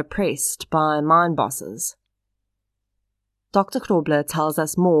being oppressed by mine bosses. Dr. Grobler tells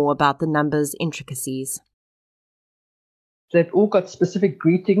us more about the numbers' intricacies. They've all got specific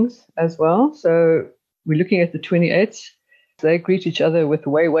greetings as well. So we're looking at the 28s. They greet each other with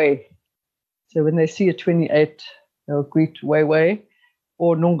way. So when they see a 28, they'll greet way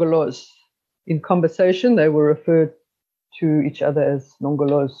or nongolos. In conversation, they will refer to each other as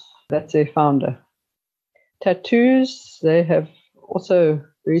nongolos. That's their founder. Tattoos, they have also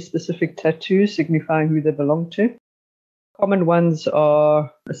very specific tattoos signifying who they belong to. Common ones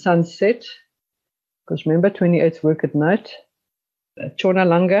are a sunset, because remember, 28s work at night. Chona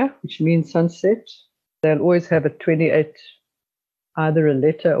langa, which means sunset. They'll always have a 28, either a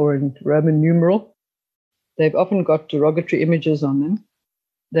letter or a Roman numeral. They've often got derogatory images on them.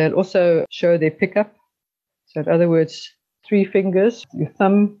 They'll also show their pickup. So in other words, 3 fingers, your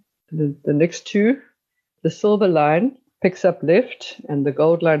thumb, the next 2. The silver line picks up left and the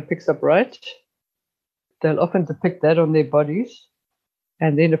gold line picks up right. They'll often depict that on their bodies.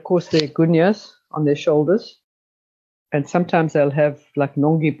 And then, of course, their gunyas on their shoulders. And sometimes they'll have like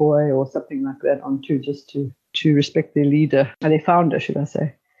Nongi boy or something like that on too, just to respect their leader, and their founder, should I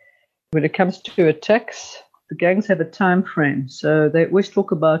say. When it comes to attacks, the gangs have a time frame. So they always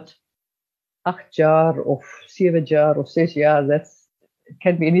talk about 8 jaar or 7 jaar or 6 jaar. It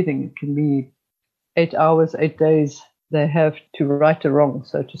can be anything. It can be 8 hours, 8 days. They have to right a wrong,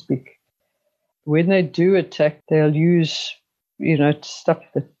 so to speak. When they do attack, they'll use, stuff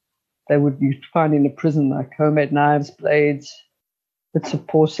that they would find in a prison, like homemade knives, blades, bits of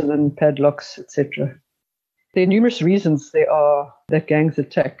porcelain, padlocks, etc. There are numerous reasons that gangs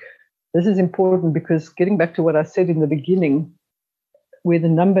attack. This is important because, getting back to what I said in the beginning, where the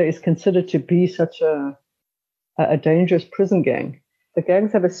number is considered to be such a dangerous prison gang, the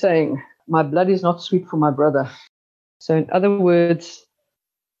gangs have a saying, "My blood is not sweet for my brother." So in other words,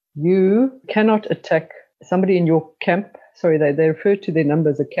 you cannot attack somebody in your camp. Sorry, they refer to their number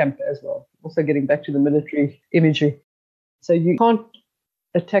as a camp as well. Also getting back to the military imagery. So you can't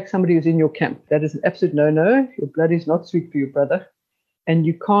attack somebody who's in your camp. That is an absolute no-no. Your blood is not sweet for your brother. And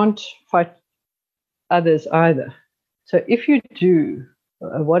you can't fight others either. So if you do,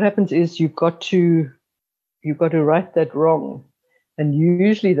 what happens is you've got to you've got to right that wrong. And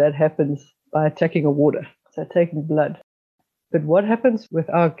usually that happens by attacking a warder, so taking blood. But what happens with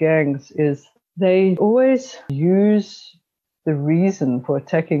our gangs is they always use the reason for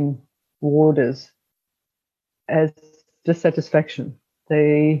attacking warders as dissatisfaction.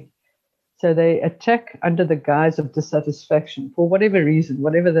 So they attack under the guise of dissatisfaction for whatever reason,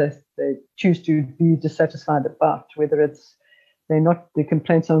 whatever they choose to be dissatisfied about, whether it's the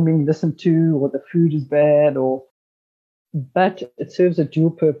complaints aren't being listened to, or the food is bad, but it serves a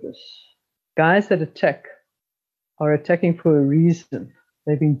dual purpose. Guys that attack are attacking for a reason.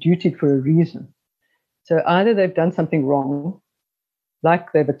 They've been dutied for a reason. So either they've done something wrong,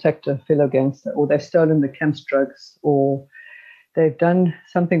 like they've attacked a fellow gangster, or they've stolen the camp's drugs, or they've done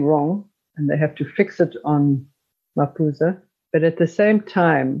something wrong and they have to fix it on Mapusa. But at the same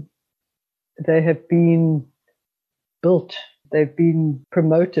time, they have been built, they've been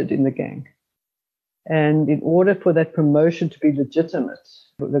promoted in the gang. And in order for that promotion to be legitimate,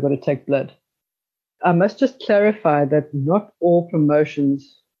 they've got to take blood. I must just clarify that not all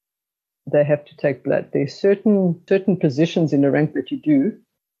promotions, they have to take blood. There's certain positions in the rank that you do,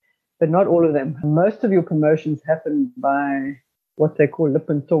 but not all of them. Most of your promotions happen by what they call lip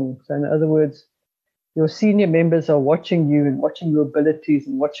and tongue. So in other words, your senior members are watching you and watching your abilities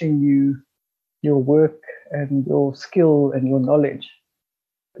and watching your work and your skill and your knowledge.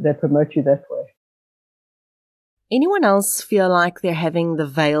 They promote you that way. Anyone else feel like they're having the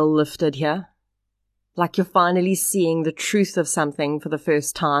veil lifted here? Like you're finally seeing the truth of something for the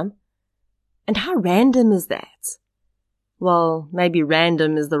first time? And how random is that? Well, maybe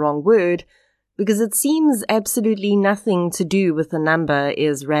random is the wrong word, because it seems absolutely nothing to do with the number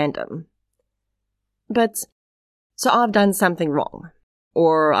is random. But, so I've done something wrong,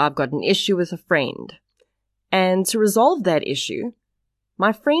 or I've got an issue with a friend. And to resolve that issue,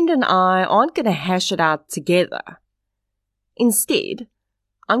 my friend and I aren't going to hash it out together. Instead,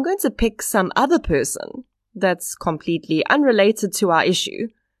 I'm going to pick some other person that's completely unrelated to our issue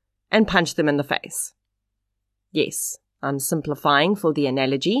and punch them in the face. Yes, I'm simplifying for the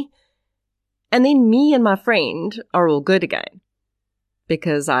analogy. And then me and my friend are all good again,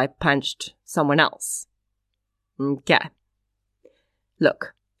 because I punched someone else. Okay.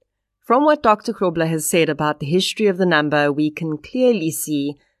 Look, from what Dr. Grobler has said about the history of the number, we can clearly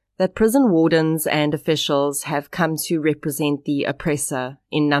see that prison wardens and officials have come to represent the oppressor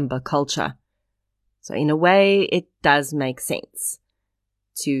in number culture. So in a way, it does make sense.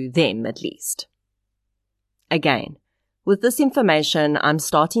 To them, at least. Again, with this information, I'm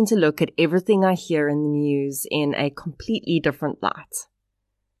starting to look at everything I hear in the news in a completely different light.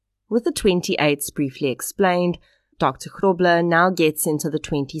 With the 28s briefly explained, Dr. Grobler now gets into the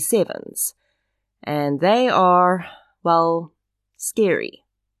 27s. And they are, well, scary,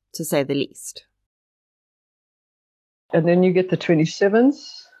 to say the least. And then you get the 27s.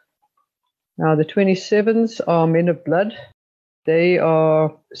 Now, the 27s are men of blood. They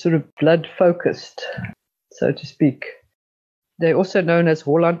are sort of blood-focused, so to speak. They're also known as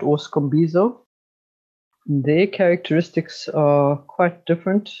Holland or Scombizo. Their characteristics are quite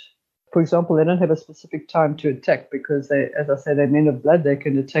different. For example, they don't have a specific time to attack because they, as I said, they're men of blood. They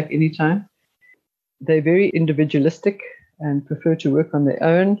can attack anytime. They're very individualistic and prefer to work on their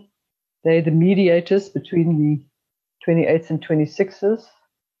own. They're the mediators between the 28s and 26s.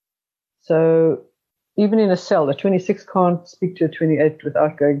 So even in a cell, a 26 can't speak to a 28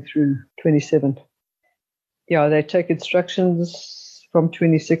 without going through 27. Yeah, they take instructions from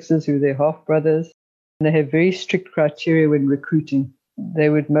 26s who are their half-brothers. And they have very strict criteria when recruiting. They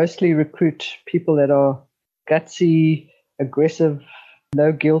would mostly recruit people that are gutsy, aggressive,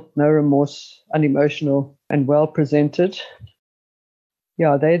 no guilt, no remorse, unemotional, and well-presented.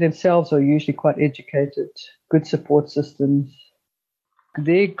 Yeah, they themselves are usually quite educated, good support systems.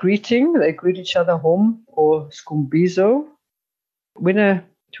 Their greeting, they greet each other home or Scombizo. When a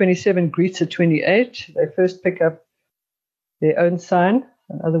 27 greets a 28, they first pick up their own sign,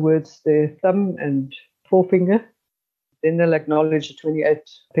 in other words, their thumb and forefinger. Then they'll acknowledge the 28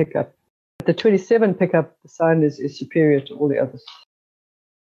 pickup. The 27 pickup, the sign is superior to all the others.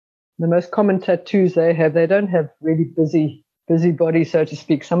 The most common tattoos they have, they don't have really busy bodies, so to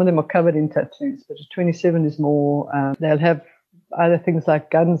speak. Some of them are covered in tattoos, but the 27 is more, they'll have either things like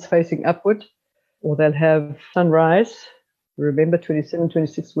guns facing upward, or they'll have sunrise. Remember, 27,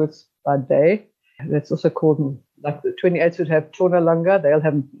 26 works by day. That's also called, like the 28s would have Chonalanga, they'll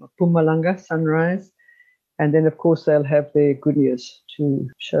have Pumalanga, sunrise. And then, of course, they'll have their gunias to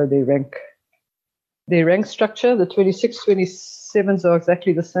show their rank. Their rank structure, the 26, 27s are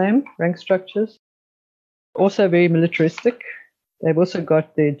exactly the same rank structures. Also very militaristic. They've also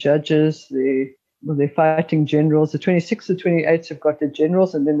got their judges, their they're fighting generals. The 26s and 28s have got their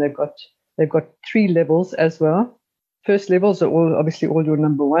generals, and then they've got 3 levels as well. First levels are obviously all your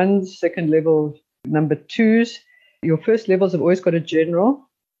number 1s. Second level, number 2s. Your first levels have always got a general.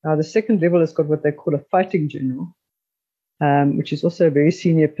 The second level has got what they call a fighting general, which is also a very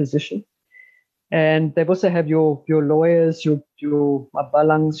senior position. And they've also have your lawyers, your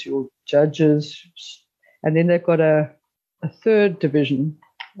mabalangs, your judges, and then they've got a third division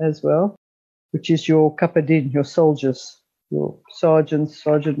as well, which is your kapadin, your soldiers, your sergeants,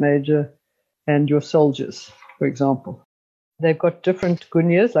 sergeant major, and your soldiers, for example. They've got different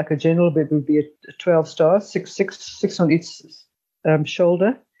gunyas, like a general would be a 12-star, six on each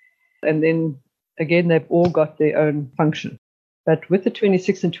shoulder. And then, again, they've all got their own function. But with the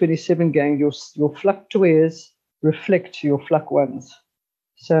 26 and 27 gang, your flak 2s reflect your flak 1s.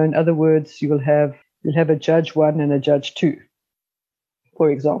 So in other words, you'll have a judge 1 and a judge 2,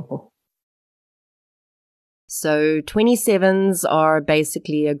 for example. So 27s are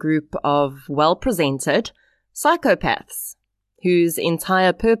basically a group of well-presented psychopaths whose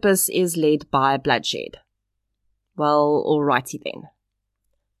entire purpose is led by bloodshed. Well, alrighty then.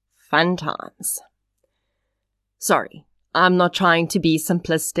 Fun times. Sorry, I'm not trying to be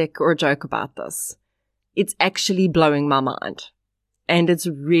simplistic or joke about this. It's actually blowing my mind. And it's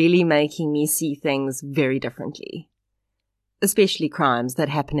really making me see things very differently. Especially crimes that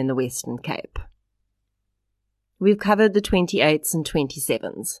happen in the Western Cape. We've covered the 28s and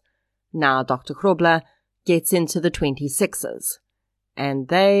 27s. Now Dr. Grobler gets into the 26s. And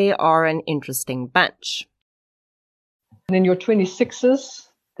they are an interesting bunch. And in your 26s,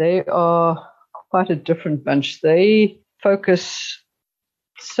 they are quite a different bunch. They focus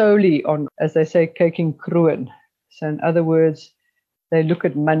solely on, as they say, kyking kroon. So in other words, they look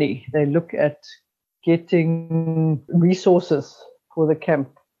at money. They look at getting resources for the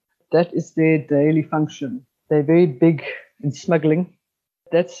camp. That is their daily function. They're very big in smuggling.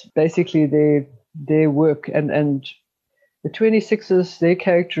 That's basically their work. And the 26ers, their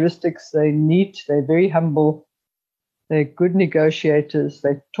characteristics, they're neat, they're very humble, they're good negotiators,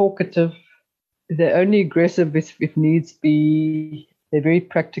 they're talkative, they're only aggressive if needs be, they're very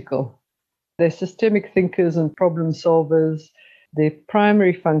practical. They're systemic thinkers and problem solvers. Their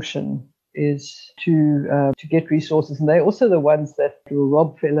primary function is to get resources, and they're also the ones that will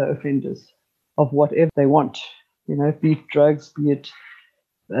rob fellow offenders of whatever they want. Be it drugs, be it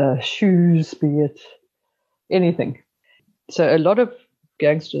shoes, be it anything. So a lot of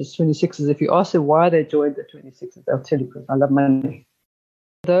gangsters, 26ers, if you ask them why they joined the 26ers, they'll tell you, because I love money.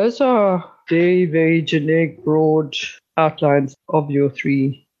 Those are very, very generic, broad outlines of your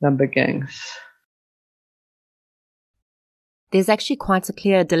 3 number gangs. There's actually quite a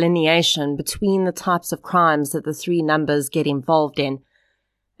clear delineation between the types of crimes that the 3 numbers get involved in.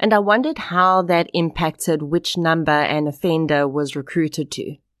 And I wondered how that impacted which number an offender was recruited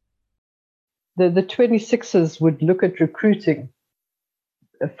to. The 26ers would look at recruiting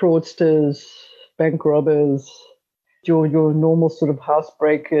fraudsters, bank robbers, your normal sort of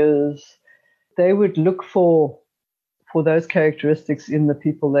housebreakers. They would look for those characteristics in the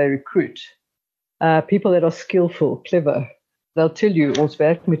people they recruit. People that are skillful, clever. They'll tell you, ons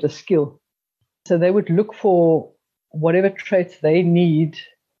werk met 'n skill. So they would look for whatever traits they need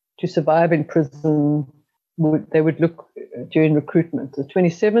to survive in prison. They would look during recruitment. The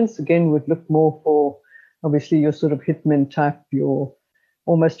 27s, again, would look more for, obviously, your sort of hitman type,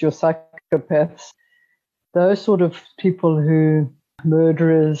 almost your psychopaths. Those sort of people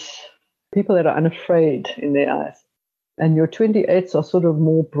murderers, people that are unafraid in their eyes. And your 28s are sort of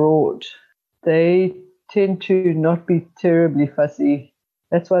more broad. They tend to not be terribly fussy.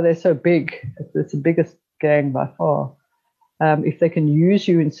 That's why they're so big. It's the biggest gang by far. If they can use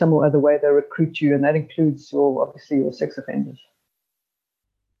you in some or other way, they'll recruit you, and that includes obviously your sex offenders.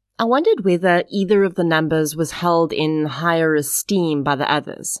 I wondered whether either of the numbers was held in higher esteem by the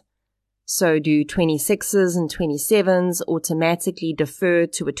others. So do 26s and 27s automatically defer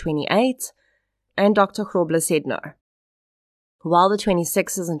to a 28? And Dr. Grobler said no. While the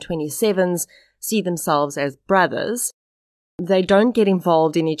 26s and 27s see themselves as brothers, they don't get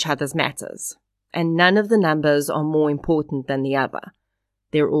involved in each other's matters. And none of the numbers are more important than the other.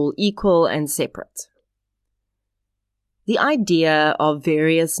 They're all equal and separate. The idea of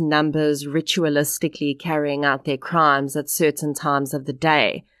various numbers ritualistically carrying out their crimes at certain times of the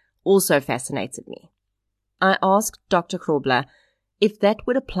day also fascinated me. I asked Dr. Grobler if that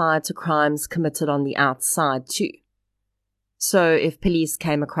would apply to crimes committed on the outside too. So if police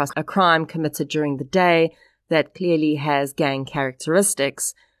came across a crime committed during the day that clearly has gang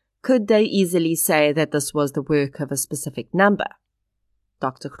characteristics, could they easily say that this was the work of a specific number?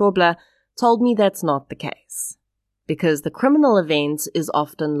 Dr. Grobler told me that's not the case, because the criminal event is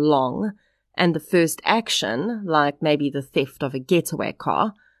often long, and the first action, like maybe the theft of a getaway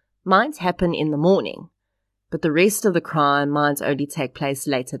car, might happen in the morning, but the rest of the crime might only take place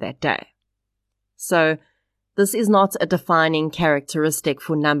later that day. So, this is not a defining characteristic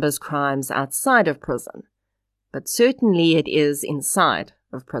for numbers crimes outside of prison, but certainly it is inside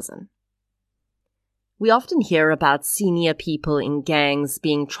of prison. We often hear about senior people in gangs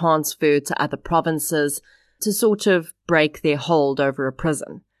being transferred to other provinces to sort of break their hold over a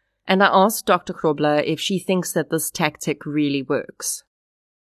prison. And I asked Dr. Grobler if she thinks that this tactic really works.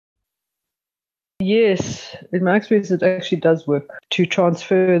 Yes, in my experience, it actually does work to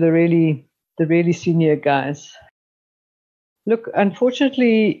transfer the really senior guys. Look,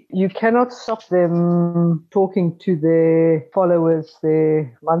 unfortunately, you cannot stop them talking to their followers,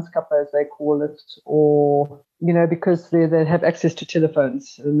 their manskapper, as they call it, or, because they have access to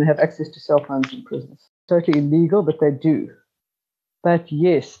telephones and they have access to cell phones in prisons. Totally illegal, but they do. But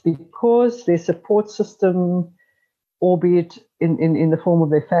yes, because their support system, albeit in the form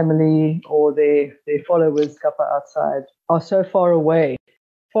of their family or their followers, kappa outside, are so far away,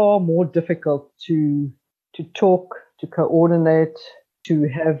 far more difficult to talk, to coordinate, to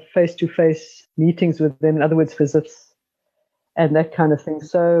have face-to-face meetings with them, in other words, visits, and that kind of thing.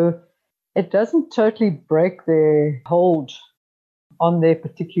 So it doesn't totally break their hold on their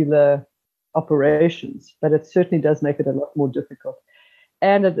particular operations, but it certainly does make it a lot more difficult.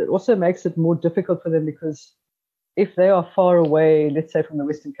 And it also makes it more difficult for them because if they are far away, let's say from the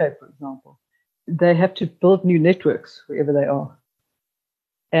Western Cape, for example, they have to build new networks wherever they are.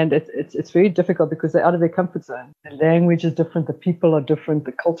 And it's very difficult because they're out of their comfort zone. The language is different, the people are different,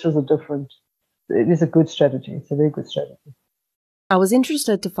 the cultures are different. It is a good strategy. It's a very good strategy. I was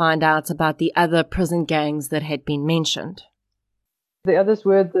interested to find out about the other prison gangs that had been mentioned. The others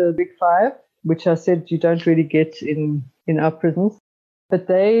were the Big Five, which I said you don't really get in our prisons. But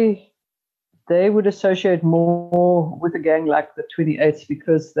they would associate more with a gang like the 28s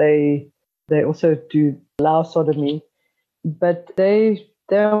because they also do Lao sodomy. But they're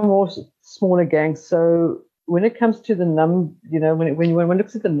more smaller gangs. So when it comes to the when one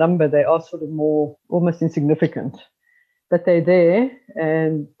looks at the number, they are sort of more almost insignificant. But they're there,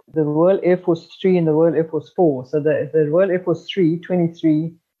 and the Royal Air Force 3 and the Royal Air Force 4. So the Royal Air Force 3,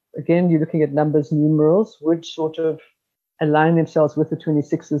 23, again, you're looking at numbers, numerals, would sort of align themselves with the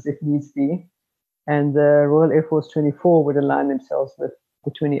 26s if needs be. And the Royal Air Force 24 would align themselves with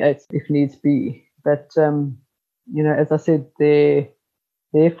the 28s if needs be. But, as I said,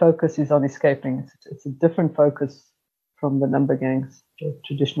 their focus is on escaping. It's a different focus from the number gangs, the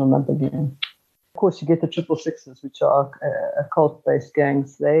traditional number gangs. Of course, you get the 666s, which are occult-based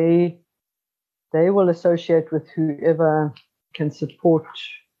gangs. They will associate with whoever can support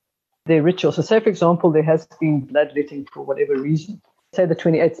their rituals. So say, for example, there has been bloodletting for whatever reason. Say the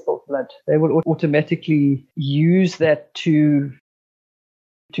 28th spilled blood. They will automatically use that to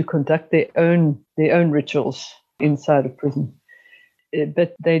conduct their own rituals inside of prison.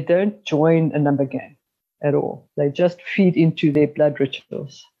 But they don't join a number gang at all. They just feed into their blood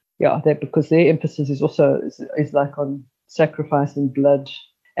rituals. Yeah, because their emphasis is also is like on sacrifice and blood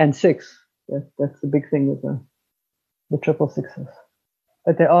and sex. That's the big thing with the 666s.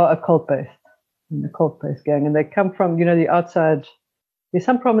 But they are occult-based gang, and they come from the outside. There's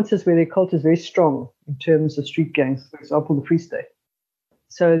some provinces where the occult is very strong in terms of street gangs, for example, the Free State.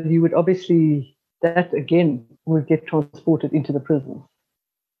 So you would obviously, that again would get transported into the prison.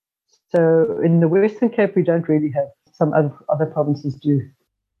 So in the Western Cape, we don't really have. Some other provinces do.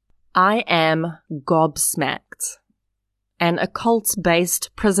 I am gobsmacked. An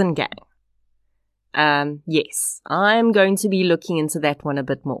occult-based prison gang. Yes, I'm going to be looking into that one a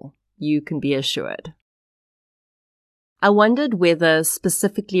bit more. You can be assured. I wondered whether,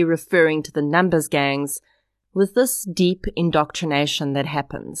 specifically referring to the numbers gangs, with this deep indoctrination that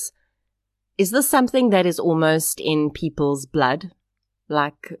happens, is this something that is almost in people's blood?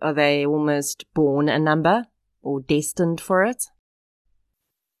 Like, are they almost born a number or destined for it?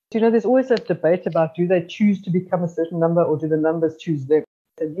 There's always a debate about do they choose to become a certain number or do the numbers choose them?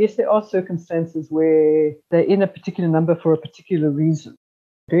 And yes, there are circumstances where they're in a particular number for a particular reason.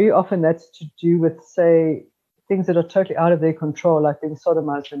 Very often that's to do with, say, things that are totally out of their control, like being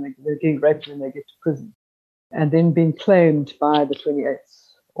sodomized when they're getting raped when they get to prison, and then being claimed by the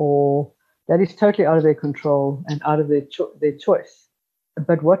 28s, or that is totally out of their control and out of their choice.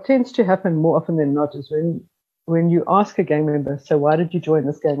 But what tends to happen more often than not is when you ask a gang member, so why did you join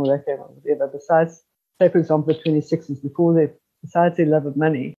this gang or that gang or whatever, besides, say, for example, the 26s, besides their love of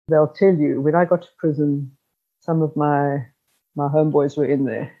money, they'll tell you, when I got to prison, some of my homeboys were in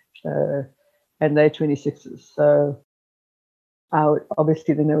there. and they're 26s. So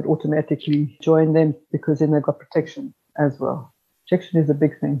obviously then they would automatically join them because then they've got protection as well. Protection is a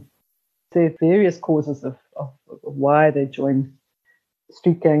big thing. There are various causes of why they join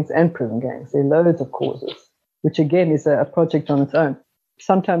street gangs and prison gangs. There are loads of causes, which again is a project on its own.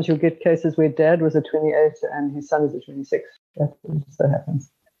 Sometimes you'll get cases where dad was a 28 and his son is a 26. That also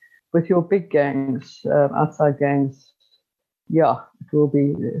happens. With your big gangs, outside gangs, yeah, it will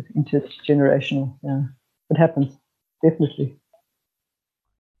be intergenerational. Yeah, it happens, definitely.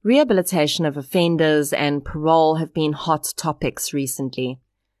 Rehabilitation of offenders and parole have been hot topics recently,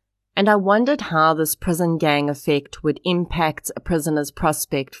 and I wondered how this prison gang effect would impact a prisoner's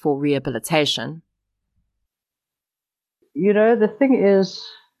prospect for rehabilitation. You know, the thing is,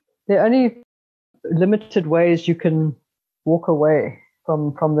 there are only limited ways you can walk away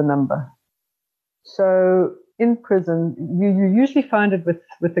from the number. So in prison, you usually find it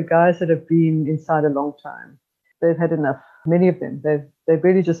with the guys that have been inside a long time. They've had enough. Many of them, they've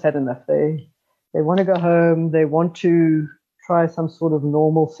really just had enough. They want to go home. They want to try some sort of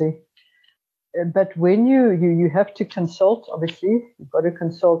normalcy. But when you have to consult, obviously, you've got to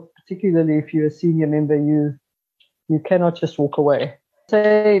consult, particularly if you're a senior member, you cannot just walk away.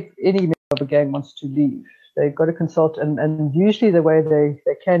 Say any member of a gang wants to leave, they've got to consult, and usually the way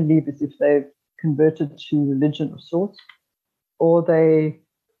they can leave is if they've converted to religion of sorts, or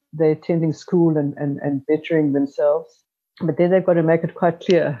they're attending school and bettering themselves. But then they've got to make it quite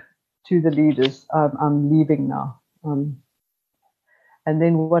clear to the leaders, I'm leaving now. And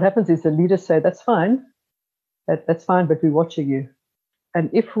then what happens is the leaders say, that's fine, that's fine, but we're watching you. And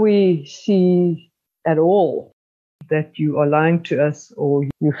if we see at all that you are lying to us or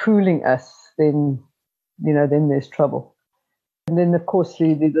you're fooling us, then there's trouble. And then, of course,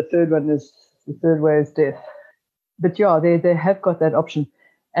 the third one is, the third way is death. But yeah, they have got that option.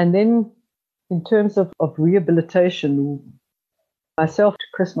 And then in terms of rehabilitation, myself,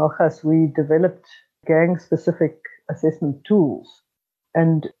 Chris Malchus, we developed gang-specific assessment tools.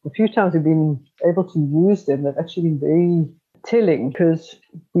 And the few times we've been able to use them, they've actually been very telling, because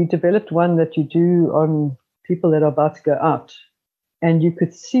we developed one that you do on people that are about to go out. And you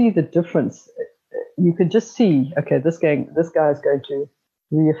could see the difference. You could just see, okay, this guy is going to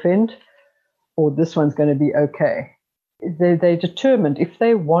reoffend, or this one's going to be okay. They determined if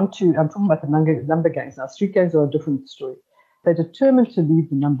they want to, I'm talking about the number gangs now, street gangs are a different story. They're determined to leave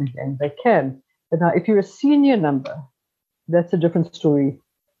the number gang, they can. But now if you're a senior number, that's a different story.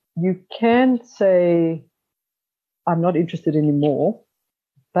 You can say, I'm not interested anymore,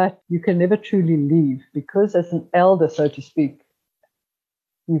 but you can never truly leave, because as an elder, so to speak,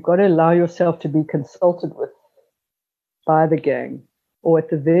 you've got to allow yourself to be consulted with by the gang, or at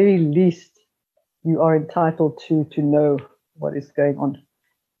the very least, you are entitled to know what is going on.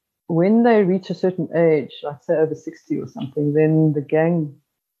 When they reach a certain age, like say over 60 or something, then the gang,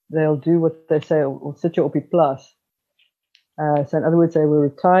 they'll do what they say, or sit you up plus. So in other words, they will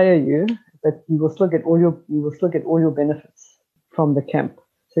retire you, but you will still get all your benefits from the camp.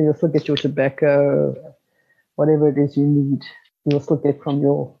 So you'll still get your tobacco, whatever it is you need, you will still get from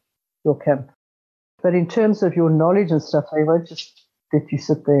your camp. But in terms of your knowledge and stuff, they won't just let you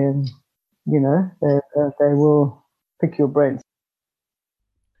sit there and, they will pick your brains.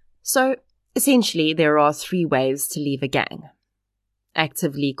 So essentially, there are 3 ways to leave a gang: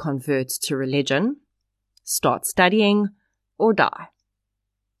 actively convert to religion, start studying, or die.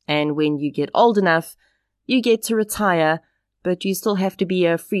 And when you get old enough, you get to retire, but you still have to be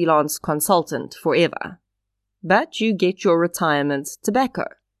a freelance consultant forever. But you get your retirement tobacco,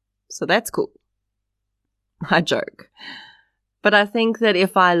 so that's cool. I joke. But I think that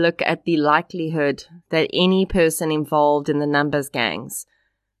if I look at the likelihood that any person involved in the numbers gangs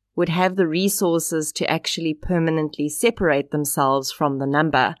would have the resources to actually permanently separate themselves from the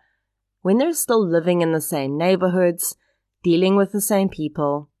number, when they're still living in the same neighborhoods, dealing with the same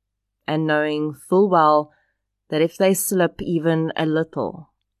people, and knowing full well that if they slip even a little,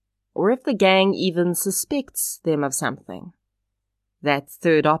 or if the gang even suspects them of something, that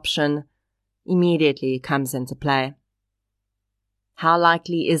third option immediately comes into play. How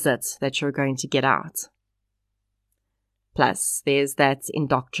likely is it that you're going to get out? Plus, there's that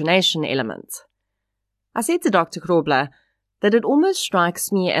indoctrination element. I said to Dr. Grobler that it almost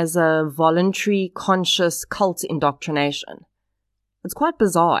strikes me as a voluntary, conscious cult indoctrination. It's quite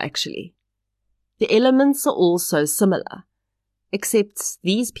bizarre, actually. The elements are all so similar, except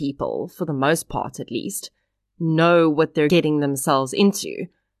these people, for the most part at least, know what they're getting themselves into,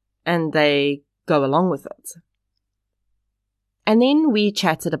 and they go along with it. And then we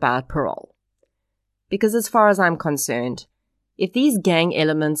chatted about parole. Because as far as I'm concerned, If these gang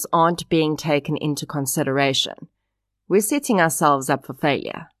elements aren't being taken into consideration, we're setting ourselves up for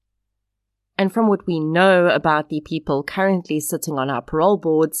failure. And from what we know about the people currently sitting on our parole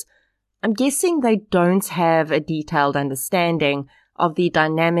boards, I'm guessing they don't have a detailed understanding of the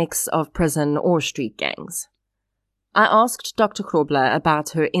dynamics of prison or street gangs. I asked Dr. Grobler about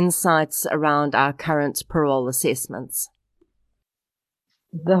her insights around our current parole assessments.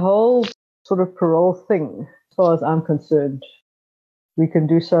 The whole sort of parole thing, as far as I'm concerned, we can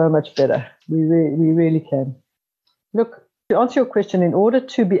do so much better. We really can. Look, to answer your question, in order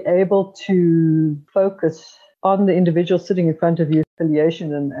to be able to focus on the individual sitting in front of you,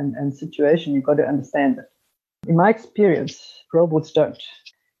 affiliation and situation, you've got to understand it. In my experience, parole boards don't.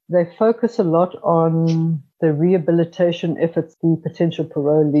 They focus a lot on the rehabilitation efforts the potential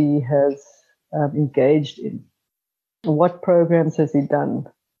parolee has engaged in. What programs has he done?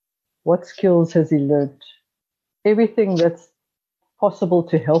 What skills has he learned? Everything that's possible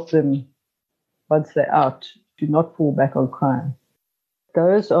to help them once they're out, do not fall back on crime.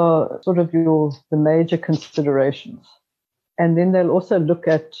 Those are sort of the major considerations. And then they'll also look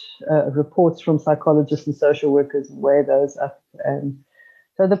at reports from psychologists and social workers and weigh those up. And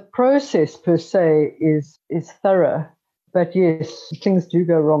so the process per se is thorough. But yes, things do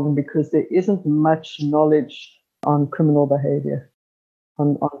go wrong because there isn't much knowledge on criminal behavior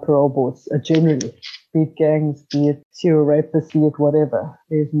on parole boards generally. Be it gangs, be it serial rapists, be it whatever.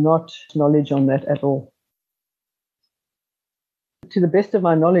 There's not knowledge on that at all. To the best of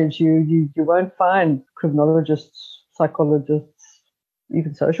my knowledge, you won't find criminologists, psychologists,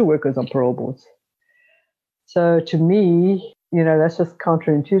 even social workers on parole boards. So to me, that's just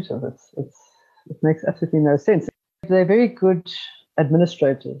counterintuitive. It makes absolutely no sense. They're very good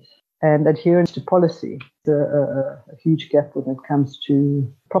administrators, and adherence to policy is a huge gap when it comes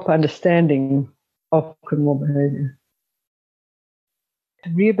to proper understanding of criminal behavior.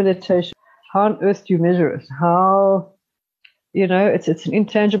 Rehabilitation, how on earth do you measure it? How, it's an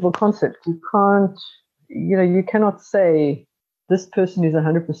intangible concept. You can't, you cannot say this person is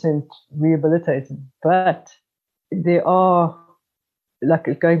 100% rehabilitated, but there are,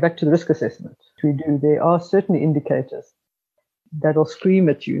 like going back to the risk assessment there are certainly indicators that'll scream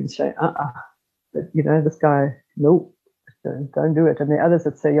at you and say, but this guy, no, don't do it. And there are others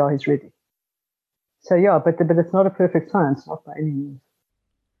that say, yeah, he's ready. So yeah, but it's not a perfect science, not by any means.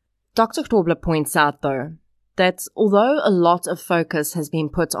 Dr. Grobler points out, though, that although a lot of focus has been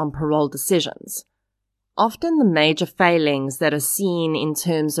put on parole decisions, often the major failings that are seen in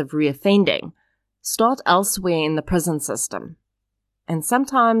terms of reoffending start elsewhere in the prison system. And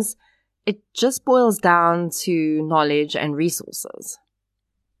sometimes it just boils down to knowledge and resources.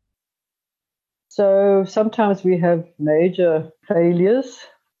 So sometimes we have major failures,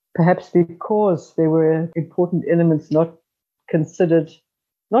 perhaps because there were important elements not considered,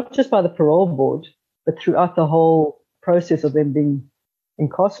 not just by the parole board, but throughout the whole process of them being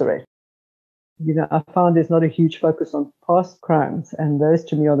incarcerated. I found there's not a huge focus on past crimes, and those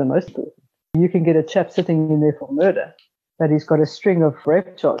to me are the most important. You can get a chap sitting in there for murder, but he's got a string of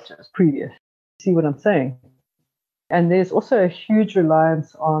rape charges previous. See what I'm saying? And there's also a huge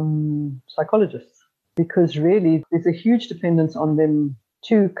reliance on psychologists, because really there's a huge dependence on them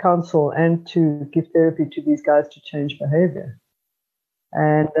to counsel and to give therapy to these guys to change behavior.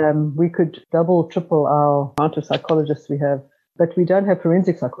 And we could double, triple our amount of psychologists we have, but we don't have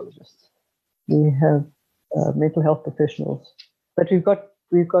forensic psychologists. We have mental health professionals, but we've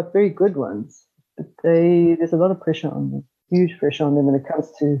got very good ones. But there's a lot of pressure on them, huge pressure on them when it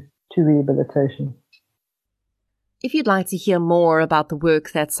comes to rehabilitation. If you'd like to hear more about the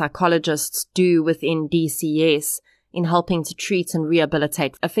work that psychologists do within DCS in helping to treat and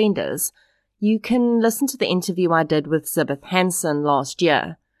rehabilitate offenders, you can listen to the interview I did with Zibeth Hansen last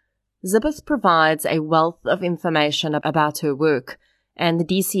year. Zibeth provides a wealth of information about her work and the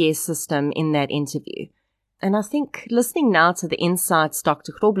DCS system in that interview. And I think listening now to the insights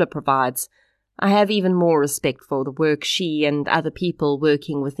Dr. Grobler provides, I have even more respect for the work she and other people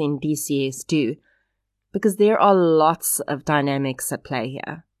working within DCS do, because there are lots of dynamics at play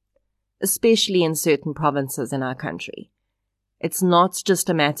here, especially in certain provinces in our country. It's not just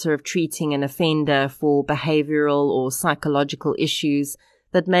a matter of treating an offender for behavioral or psychological issues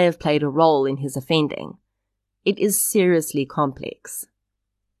that may have played a role in his offending. It is seriously complex.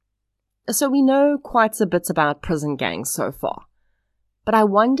 So we know quite a bit about prison gangs so far, but I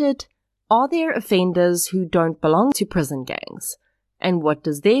wondered, are there offenders who don't belong to prison gangs? And what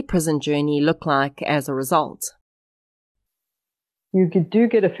does their prison journey look like as a result? You do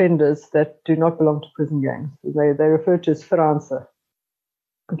get offenders that do not belong to prison gangs. They refer to as Franse.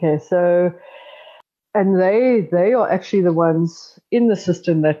 Okay, so And they are actually the ones in the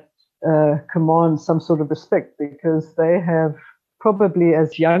system that command some sort of respect, because they have probably,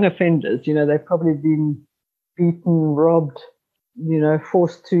 as young offenders, they've probably been beaten, robbed,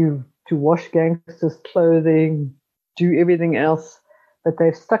 forced to wash gangsters' clothing, do everything else, but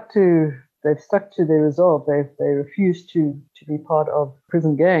they've stuck to their resolve. They refuse to be part of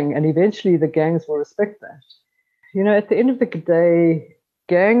prison gang, and eventually the gangs will respect that. At the end of the day,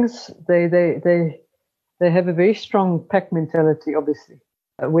 gangs they have a very strong pack mentality, obviously,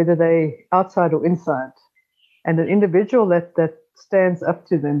 whether they outside or inside. And an individual that stands up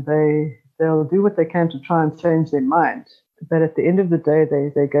to them, they'll do what they can to try and change their mind. But at the end of the day,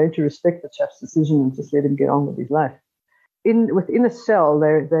 they're going to respect the chap's decision and just let him get on with his life. Within a cell,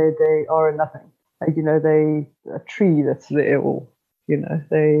 they are a nothing. They a tree that's there, or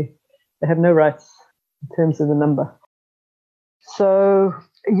they have no rights in terms of the number. So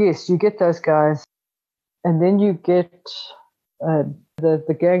yes, you get those guys. And then you get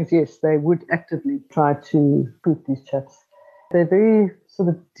the gangs, yes, they would actively try to recruit these chaps. They're very sort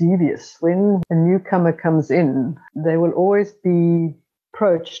of devious. When a newcomer comes in, they will always be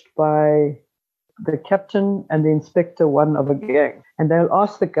approached by the captain and the inspector one of a gang. And they'll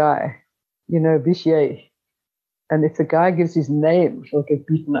ask the guy, Vishay. And if the guy gives his name, he'll get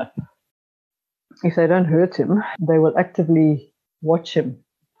beaten up. If they don't hurt him, they will actively watch him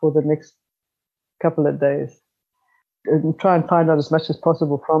for the next couple of days and try and find out as much as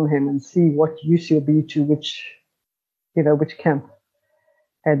possible from him and see what use he'll be to which camp,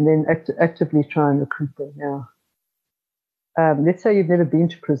 and then actively try and recruit them. Let's say you've never been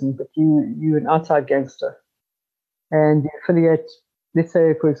to prison, but you're an outside gangster and you affiliate, let's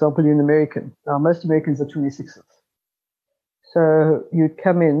say, for example, you're an American. Now, most Americans are 26s. So you'd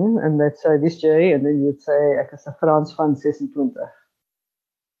come in and they'd say, Vishay, and then you'd say, ek is 'n Frans van 26.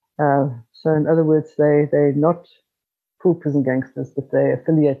 So in other words, they're not full prison gangsters, but they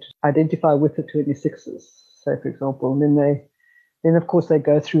identify with the 26s, say, for example. And then of course they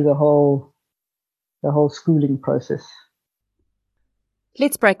go through the whole schooling process.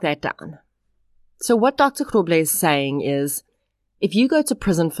 Let's break that down. So what Dr. Groble is saying is, if you go to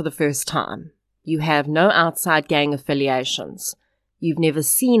prison for the first time, you have no outside gang affiliations, you've never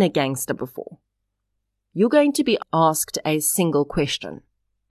seen a gangster before, you're going to be asked a single question.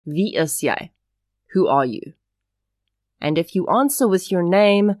 Wie is jy? Who are you? And if you answer with your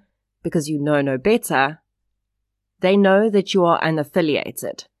name because you know no better, they know that you are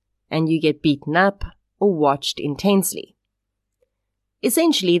unaffiliated and you get beaten up or watched intensely.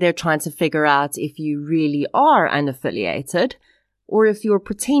 Essentially, they're trying to figure out if you really are unaffiliated or if you're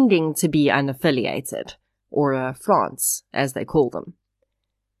pretending to be unaffiliated, or a France, as they call them.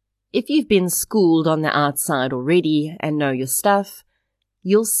 If you've been schooled on the outside already and know your stuff,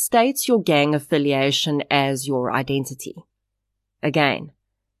 you'll state your gang affiliation as your identity. Again,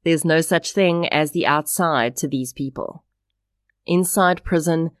 there's no such thing as the outside to these people. Inside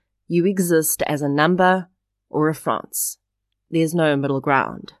prison, you exist as a number or a France. There's no middle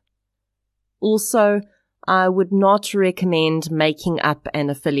ground. Also, I would not recommend making up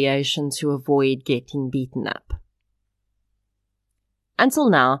an affiliation to avoid getting beaten up. Until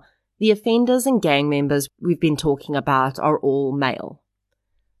now, the offenders and gang members we've been talking about are all male.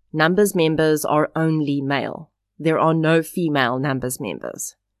 Numbers members are only male. There are no female numbers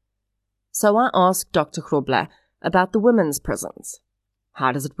members. So I asked Dr. Groble about the women's prisons.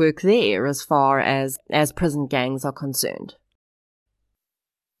 How does it work there as far as prison gangs are concerned?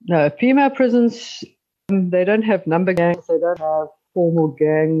 No, female prisons, they don't have number gangs, they don't have formal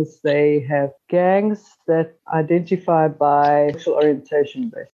gangs, they have gangs that identify by sexual orientation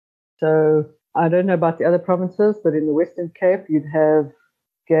based. So I don't know about the other provinces, but in the Western Cape, you'd have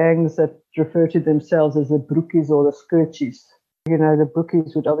gangs that refer to themselves as the broekies or the skirties. The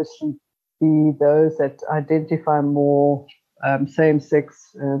broekies would obviously be those that identify more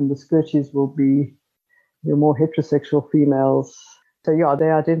same-sex, and the skirties will be your more heterosexual females. So yeah, they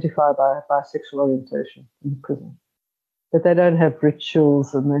identify by sexual orientation in prison. But they don't have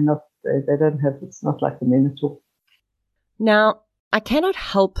rituals, and it's not like the men at all. Now, I cannot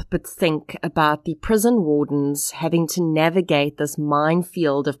help but think about the prison wardens having to navigate this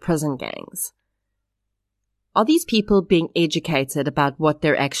minefield of prison gangs. Are these people being educated about what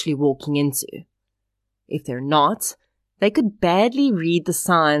they're actually walking into? If they're not, they could badly read the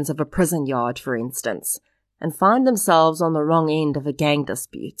signs of a prison yard, for instance, and find themselves on the wrong end of a gang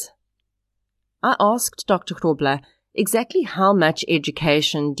dispute. I asked Dr. Groble exactly how much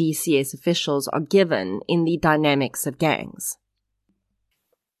education DCS officials are given in the dynamics of gangs.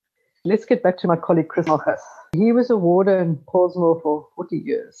 Let's get back to my colleague Chris Malchus. He was a warder in Pollsmoor for 40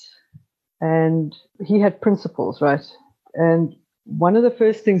 years. And he had principles, right? And one of the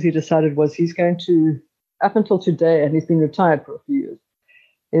first things he decided was he's going to, up until today, and he's been retired for a few years,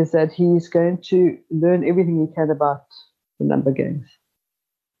 is that he's going to learn everything he can about the number games.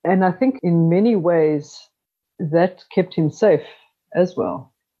 And I think in many ways that kept him safe as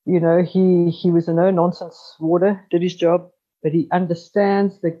well. You know, he was a no-nonsense warder, did his job, but he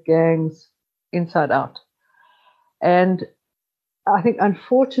understands the gangs inside out. And I think,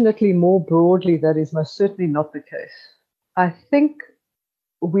 unfortunately, more broadly, that is most certainly not the case. I think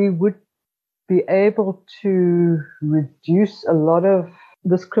we would be able to reduce a lot of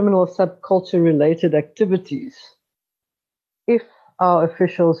this criminal subculture-related activities if our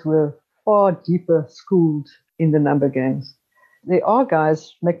officials were far deeper schooled in the number games. There are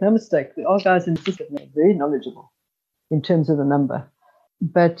guys, make no mistake, there are guys in the system that are very knowledgeable in terms of the number.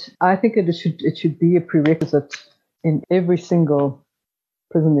 But I think it should be a prerequisite in every single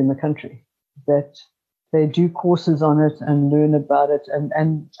prison in the country that they do courses on it and learn about it.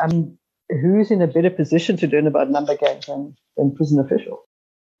 And I mean, who's in a better position to learn about number games than prison officials?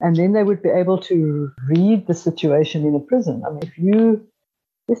 And then they would be able to read the situation in a prison. I mean,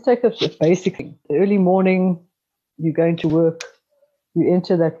 let's take a basic thing. The early morning, you're going to work, you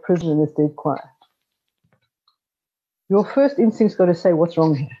enter that prison and it's dead quiet. Your first instinct's got to say, what's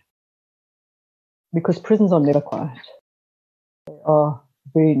wrong here? Because prisons are never quiet. They are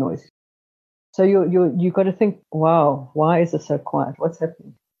very noisy. So you've got to think, wow, why is it so quiet? What's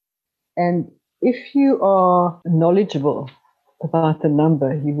happening? And if you are knowledgeable about the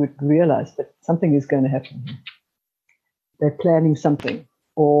number, you would realize that something is going to happen here. They're planning something.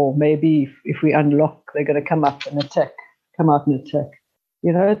 Or maybe if we unlock, they're going to come out and attack.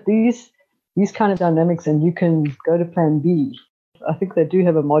 You know, these kind of dynamics, and you can go to plan B. I think they do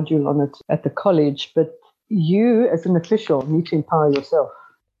have a module on it at the college, but you as an official need to empower yourself.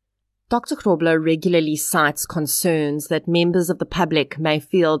 Dr. Grobler regularly cites concerns that members of the public may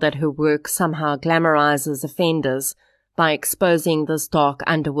feel that her work somehow glamorizes offenders by exposing this dark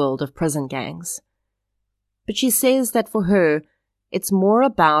underworld of prison gangs. But she says that for her, it's more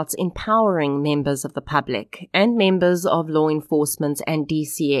about empowering members of the public and members of law enforcement and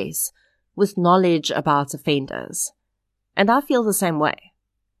DCS with knowledge about offenders. And I feel the same way.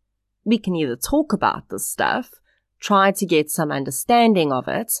 We can either talk about this stuff, try to get some understanding of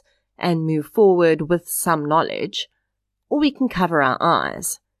it, and move forward with some knowledge, or we can cover our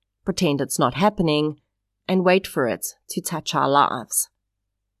eyes, pretend it's not happening, and wait for it to touch our lives.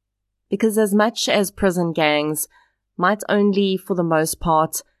 Because as much as prison gangs might only, for the most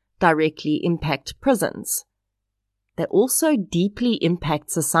part, directly impact prisons, they also deeply impact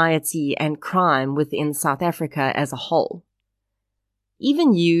society and crime within South Africa as a whole.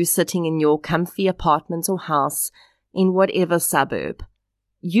 Even you sitting in your comfy apartment or house in whatever suburb,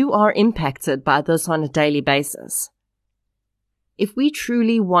 you are impacted by this on a daily basis. If we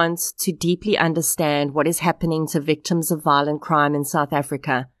truly want to deeply understand what is happening to victims of violent crime in South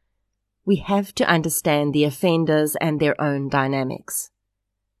Africa, we have to understand the offenders and their own dynamics.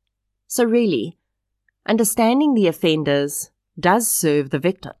 So really, understanding the offenders does serve the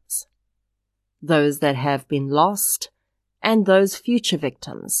victims, those that have been lost and those future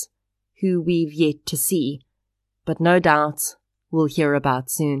victims who we've yet to see, but no doubt we'll hear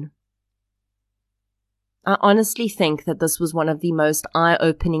about soon. I honestly think that this was one of the most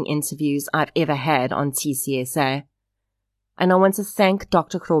eye-opening interviews I've ever had on TCSA. And I want to thank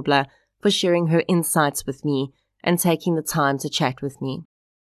Dr. Grobler for sharing her insights with me and taking the time to chat with me.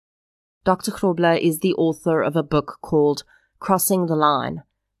 Dr. Grobler is the author of a book called Crossing the Line: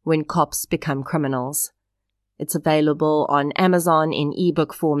 When Cops Become Criminals. It's available on Amazon in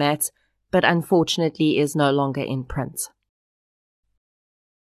ebook format, but unfortunately is no longer in print.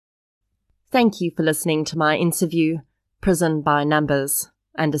 Thank you for listening to my interview, Prison by Numbers,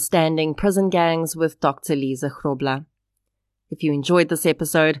 Understanding Prison Gangs with Dr. Lize Grobler. If you enjoyed this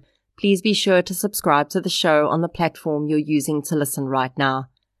episode, please be sure to subscribe to the show on the platform you're using to listen right now.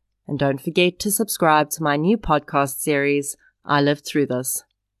 And don't forget to subscribe to my new podcast series, I Lived Through This.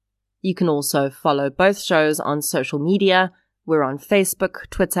 You can also follow both shows on social media. We're on Facebook,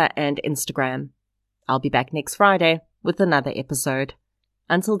 Twitter, and Instagram. I'll be back next Friday with another episode.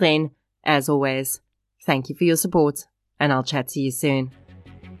 Until then, as always, thank you for your support, and I'll chat to you soon.